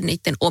tuntea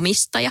niiden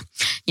omistaja.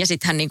 Ja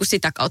sitten hän niin kuin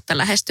sitä kautta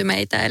lähestyi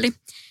meitä.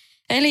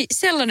 Eli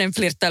sellainen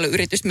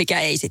flirttailuyritys,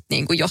 mikä ei sitten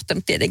niinku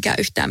johtanut tietenkään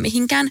yhtään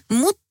mihinkään.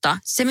 Mutta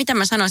se, mitä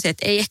mä sanoisin,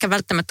 että ei ehkä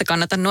välttämättä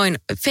kannata noin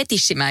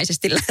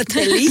fetishimäisesti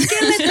lähteä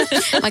liikkeelle,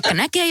 vaikka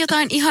näkee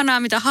jotain ihanaa,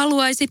 mitä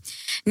haluaisi.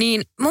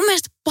 Niin mun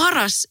mielestä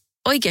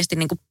oikeasti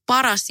niinku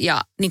paras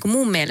ja niinku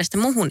mun mielestä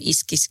muhun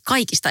iskisi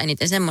kaikista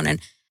eniten semmoinen,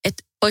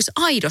 että olisi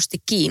aidosti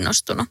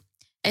kiinnostunut.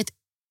 Että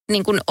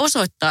niin kuin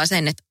osoittaa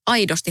sen, että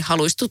aidosti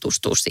haluaisi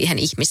tutustua siihen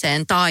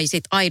ihmiseen tai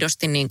sit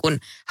aidosti niin kuin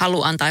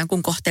haluaa antaa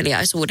jonkun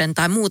kohteliaisuuden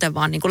tai muuten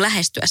vaan niin kuin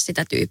lähestyä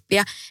sitä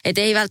tyyppiä.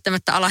 Että ei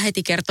välttämättä ala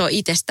heti kertoa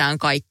itsestään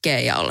kaikkea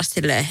ja olla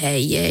silleen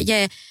hei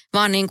jee,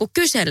 vaan niin kuin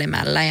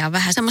kyselemällä ja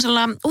vähän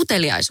semmoisella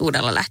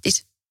uteliaisuudella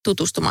lähtisi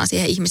tutustumaan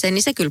siihen ihmiseen,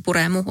 niin se kyllä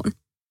puree muhun.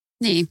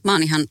 Niin, mä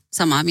oon ihan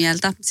samaa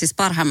mieltä. Siis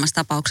parhaimmassa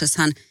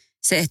tapauksessahan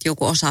se, että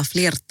joku osaa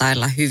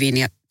flirttailla hyvin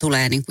ja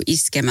tulee niin kuin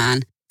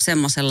iskemään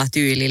semmoisella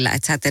tyylillä,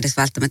 että sä et edes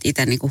välttämättä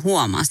itse niinku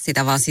huomaa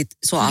sitä, vaan sit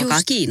sua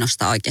alkaa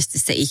kiinnostaa oikeasti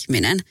se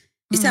ihminen.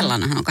 Niin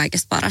sellainenhan on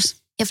kaikesta paras.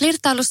 Ja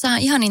flirttailussahan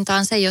ihaninta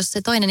on se, jos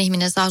se toinen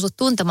ihminen saa sut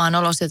tuntemaan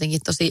olos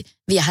jotenkin tosi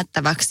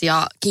viehättäväksi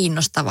ja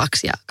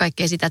kiinnostavaksi ja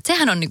kaikkea sitä. Että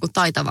sehän on niinku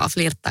taitavaa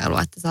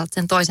flirttailua, että saat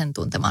sen toisen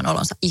tuntemaan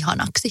olonsa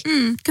ihanaksi.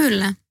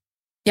 Kyllä.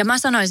 Ja mä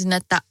sanoisin,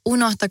 että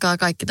unohtakaa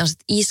kaikki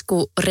tämmöiset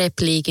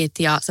iskurepliikit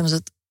ja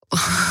semmoiset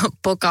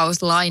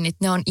pokauslainit,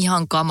 ne on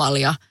ihan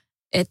kamalia.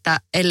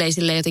 Että ellei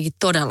sille jotenkin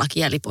todella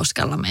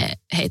kieliposkella mene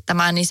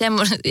heittämään, niin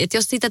semmoinen, että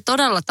jos sitä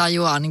todella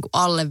tajuaa niin kuin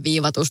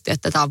alleviivatusti,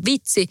 että tämä on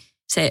vitsi,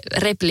 se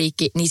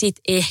repliikki, niin sit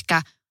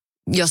ehkä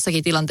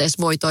jossakin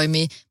tilanteessa voi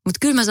toimia. Mutta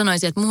kyllä mä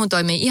sanoisin, että muhun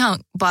toimii ihan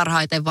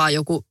parhaiten vaan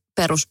joku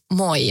perus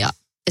moi ja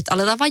että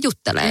aletaan vaan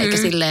juttelemaan, eikä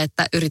silleen,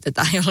 että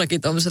yritetään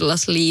jollakin tuollaisella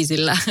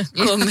sliisillä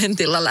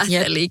kommentilla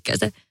lähteä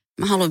liikkeeseen.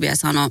 Mä haluan vielä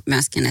sanoa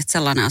myöskin, että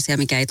sellainen asia,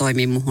 mikä ei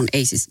toimi muhun,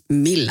 ei siis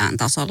millään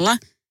tasolla.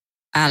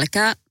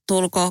 Älkää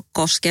tulko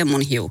koskee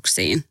mun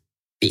hiuksiin.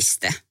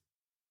 Piste.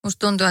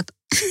 Musta tuntuu, että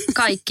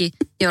kaikki,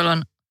 joilla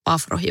on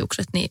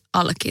afrohiukset, niin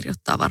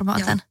allekirjoittaa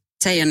varmaan tämän.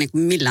 Se ei ole niin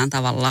kuin millään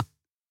tavalla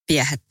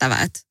viehättävä,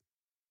 että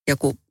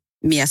joku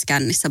mies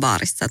kännissä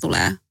baarissa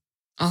tulee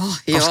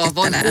joo,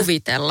 voin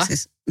kuvitella.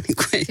 Siis, niin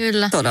kuin ei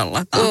Kyllä.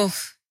 todellakaan.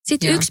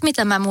 Sitten yksi,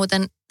 mitä mä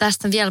muuten,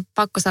 tästä vielä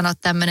pakko sanoa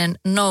tämmöinen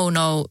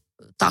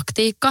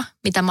no-taktiikka,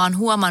 mitä mä oon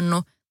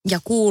huomannut ja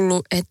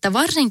kuullut, että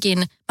varsinkin,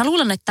 mä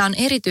luulen, että tämä on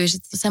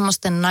erityisesti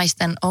semmoisten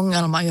naisten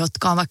ongelma,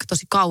 jotka on vaikka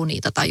tosi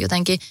kauniita tai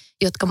jotenkin,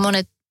 jotka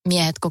monet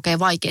miehet kokee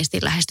vaikeasti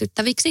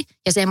lähestyttäviksi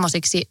ja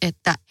semmosiksi,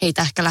 että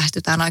heitä ehkä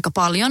lähestytään aika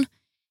paljon,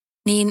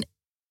 niin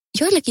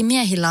joillekin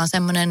miehillä on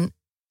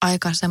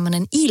aika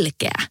semmoinen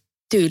ilkeä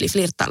tyyli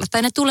flirttailla.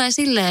 Tai ne tulee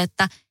silleen,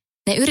 että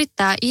ne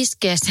yrittää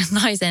iskeä sen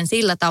naisen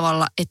sillä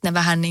tavalla, että ne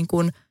vähän niin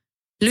kuin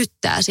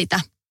lyttää sitä.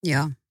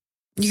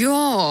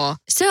 Joo.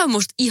 Se on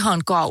musta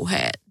ihan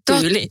kauhea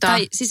tyyli. Totta.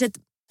 Tai siis, että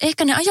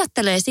ehkä ne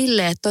ajattelee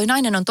silleen, että toi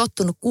nainen on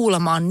tottunut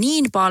kuulemaan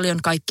niin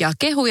paljon kaikkia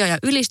kehuja ja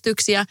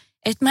ylistyksiä,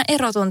 että mä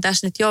erotun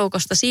tässä nyt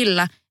joukosta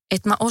sillä,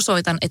 että mä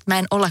osoitan, että mä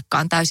en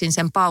olekaan täysin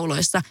sen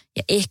pauloissa.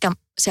 Ja ehkä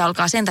se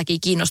alkaa sen takia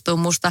kiinnostua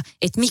musta,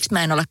 että miksi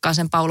mä en olekaan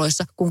sen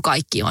pauloissa, kun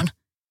kaikki on.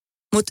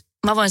 Mutta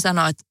mä voin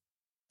sanoa, että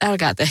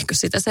älkää tehkö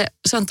sitä.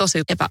 Se on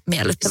tosi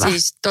epämiellyttävää.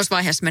 Siis tuossa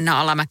vaiheessa mennään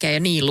alamäkeen ja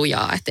niin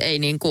lujaa, että ei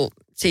niinku,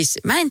 siis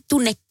mä en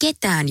tunne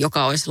ketään,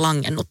 joka olisi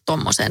langennut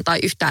tommoseen tai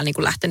yhtään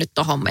niinku lähtenyt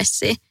tohon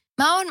messiin.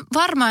 Mä oon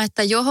varma,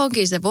 että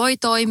johonkin se voi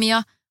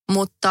toimia,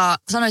 mutta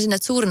sanoisin,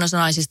 että suurin osa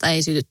naisista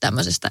ei syty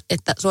tämmöisestä,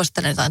 että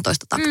suosittelen jotain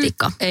toista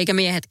taktiikkaa. Eikä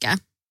miehetkään.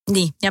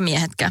 Niin, ja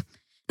miehetkään.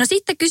 No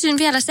sitten kysyn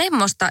vielä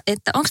semmoista,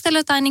 että onko teillä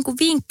jotain niinku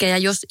vinkkejä,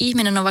 jos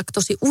ihminen on vaikka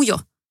tosi ujo,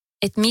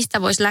 että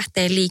mistä voisi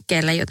lähteä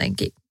liikkeelle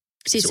jotenkin?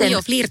 Siis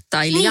ujo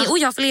flirttailija. Niin,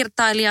 ujo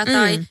flirttailija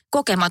tai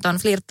kokematon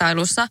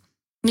flirttailussa.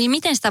 Niin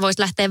miten sitä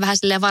voisi lähteä vähän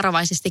silleen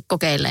varovaisesti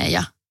kokeilemaan?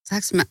 Ja...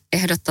 Saanko mä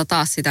ehdottaa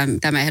taas sitä,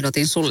 mitä mä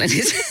ehdotin sulle?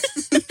 Niin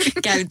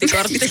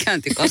käyntikortti.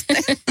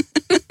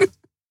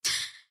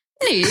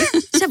 Niin,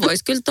 se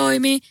voisi kyllä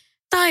toimia.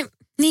 Tai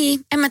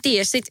niin, en mä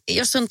tiedä. Sit,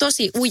 jos on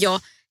tosi ujo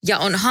ja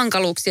on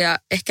hankaluuksia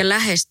ehkä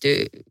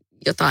lähestyä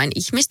jotain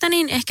ihmistä,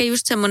 niin ehkä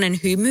just semmoinen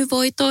hymy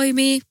voi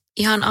toimia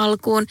ihan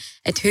alkuun.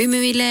 Että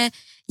hymyilee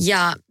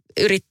ja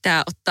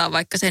yrittää ottaa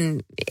vaikka sen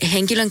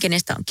henkilön,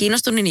 kenestä on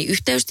kiinnostunut, niin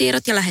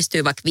yhteystiedot ja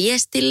lähestyy vaikka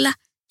viestillä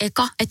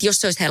eka. Että jos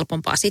se olisi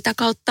helpompaa sitä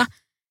kautta.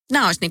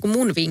 Nämä olisi niinku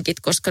mun vinkit,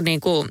 koska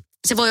niinku,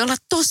 se voi olla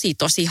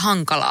tosi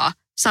hankalaa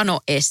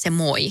sanoa ees se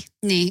moi.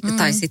 Niin,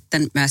 tai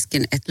sitten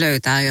myöskin, että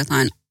löytää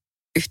jotain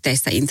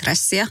yhteistä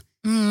intressiä,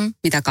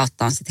 mitä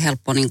kautta on sitten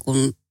helppo niin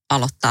kuin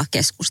aloittaa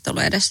keskustelu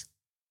edes.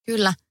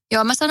 Kyllä.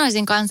 Joo, mä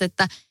sanoisin kanssa,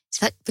 että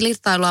sitä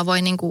flirttailua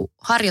voi niinku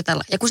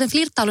harjoitella. Ja kun sen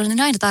flirttailu,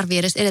 niin aina tarvii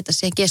edes edetä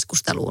siihen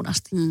keskusteluun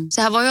asti.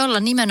 Sehän voi olla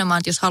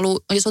nimenomaan, että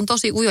jos on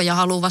tosi ujo ja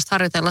haluaa vasta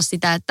harjoitella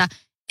sitä, että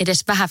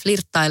edes vähän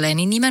flirttailee,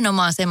 niin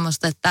nimenomaan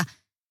semmoista, että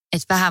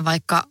vähän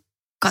vaikka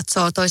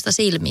katsoo toista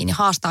silmiin ja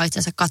haastaa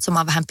itsensä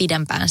katsomaan vähän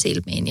pidempään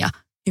silmiin ja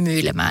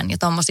hymyilemään ja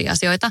tommosia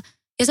asioita.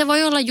 Ja se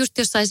voi olla just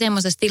jossain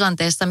semmoisessa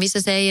tilanteessa,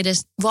 missä se ei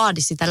edes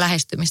vaadi sitä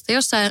lähestymistä.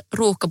 Jossain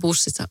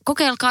ruuhkabussissa.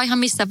 Kokeilkaa ihan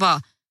missä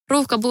vaan.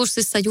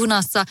 Ruuhkabussissa,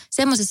 junassa,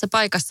 semmoisessa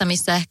paikassa,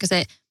 missä ehkä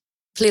se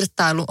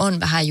flirttailu on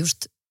vähän just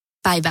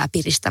päivää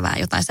piristävää.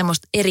 Jotain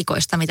semmoista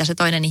erikoista, mitä se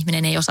toinen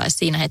ihminen ei osaisi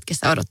siinä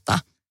hetkessä odottaa.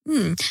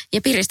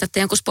 Ja piristätte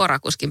jonkun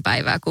sporakuskin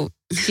päivää, kun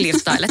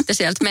flirttailette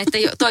sieltä. Menette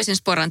toisen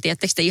sporan,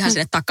 tiettekö te ihan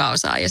sinne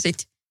takaosaan ja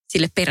sitten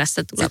sille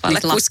perässä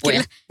tulevalle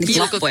kuskille.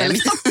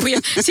 Lappuja.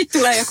 Sitten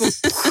tulee joku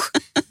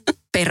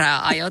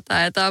perääajo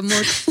tai jotain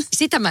muuta.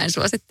 Sitä mä en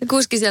suosittele.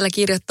 Kuski siellä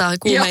kirjoittaa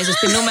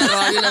kuumeisesti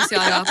numeroa ylös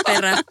ja ajaa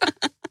perään.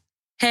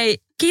 Hei,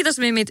 kiitos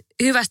Mimit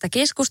hyvästä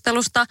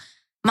keskustelusta.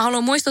 Mä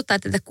haluan muistuttaa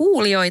teitä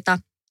kuulijoita,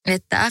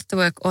 että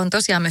Afterwork on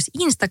tosiaan myös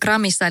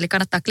Instagramissa, eli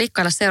kannattaa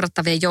klikkailla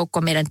seurattavien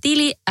joukkoon meidän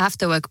tili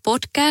Afterwork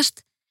Podcast.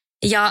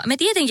 Ja me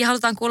tietenkin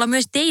halutaan kuulla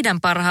myös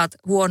teidän parhaat,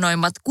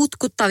 huonoimmat,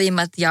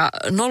 kutkuttavimmat ja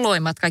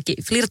noloimmat kaikki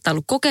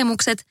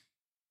flirttailukokemukset,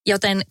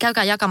 joten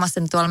käykää jakamassa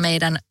ne tuolla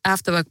meidän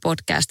Afterwork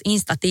Podcast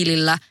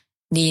Insta-tilillä,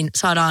 niin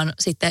saadaan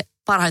sitten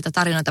parhaita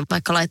tarinoita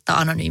vaikka laittaa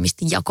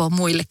anonyymisti jakoon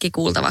muillekin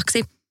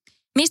kuultavaksi.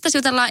 Mistä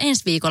jutellaan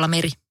ensi viikolla,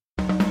 Meri?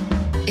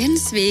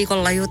 Ensi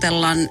viikolla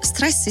jutellaan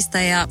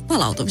stressistä ja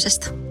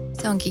palautumisesta.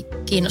 Se onkin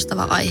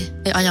kiinnostava aihe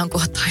ja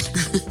ajankohtainen.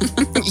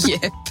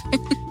 Jep.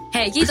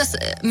 Hei, kiitos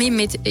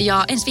Mimmit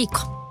ja ensi viikko.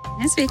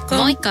 Ensi viikko.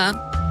 Moikka.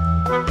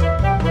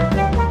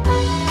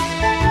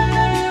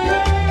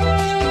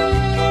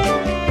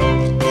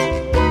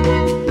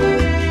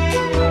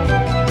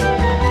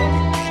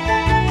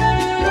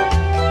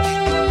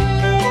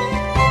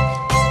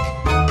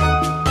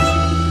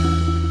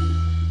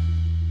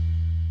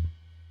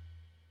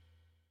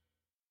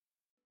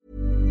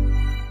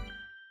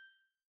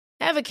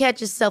 Ever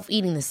catch yourself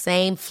eating the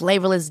same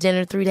flavorless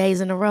dinner 3 days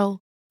in a row?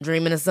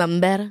 Dreaming of something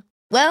better?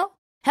 Well,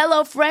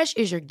 HelloFresh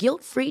is your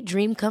guilt-free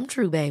dream come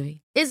true,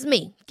 baby. It's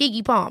me,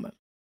 Keke Palmer.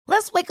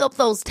 Let's wake up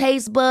those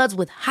taste buds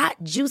with hot,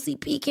 juicy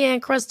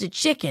pecan-crusted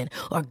chicken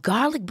or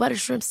garlic butter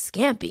shrimp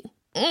scampi.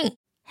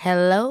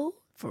 Hello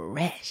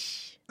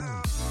Fresh.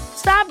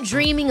 Stop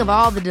dreaming of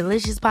all the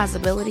delicious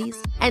possibilities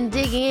and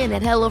dig in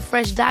at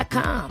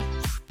HelloFresh.com.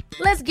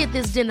 Let's get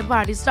this dinner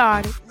party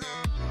started.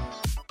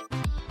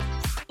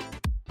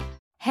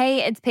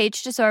 Hey, it's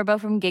Paige DeSorbo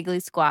from Giggly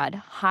Squad.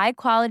 High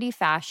quality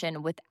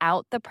fashion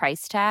without the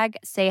price tag.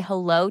 Say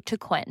hello to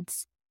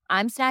Quince.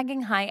 I'm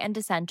snagging high-end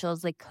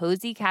essentials like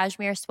cozy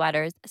cashmere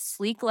sweaters,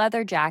 sleek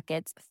leather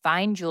jackets,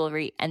 fine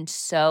jewelry, and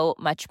so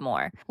much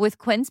more. With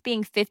Quince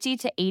being 50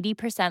 to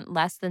 80%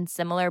 less than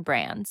similar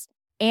brands.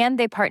 And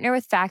they partner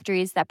with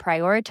factories that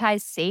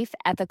prioritize safe,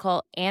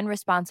 ethical, and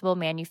responsible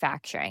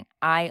manufacturing.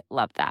 I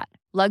love that.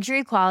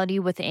 Luxury quality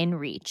within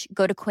reach.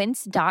 Go to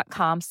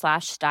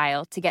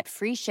quince.com/style to get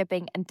free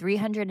shipping and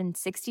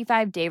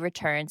 365-day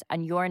returns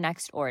on your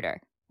next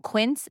order.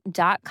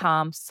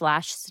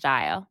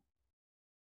 Quince.com/style.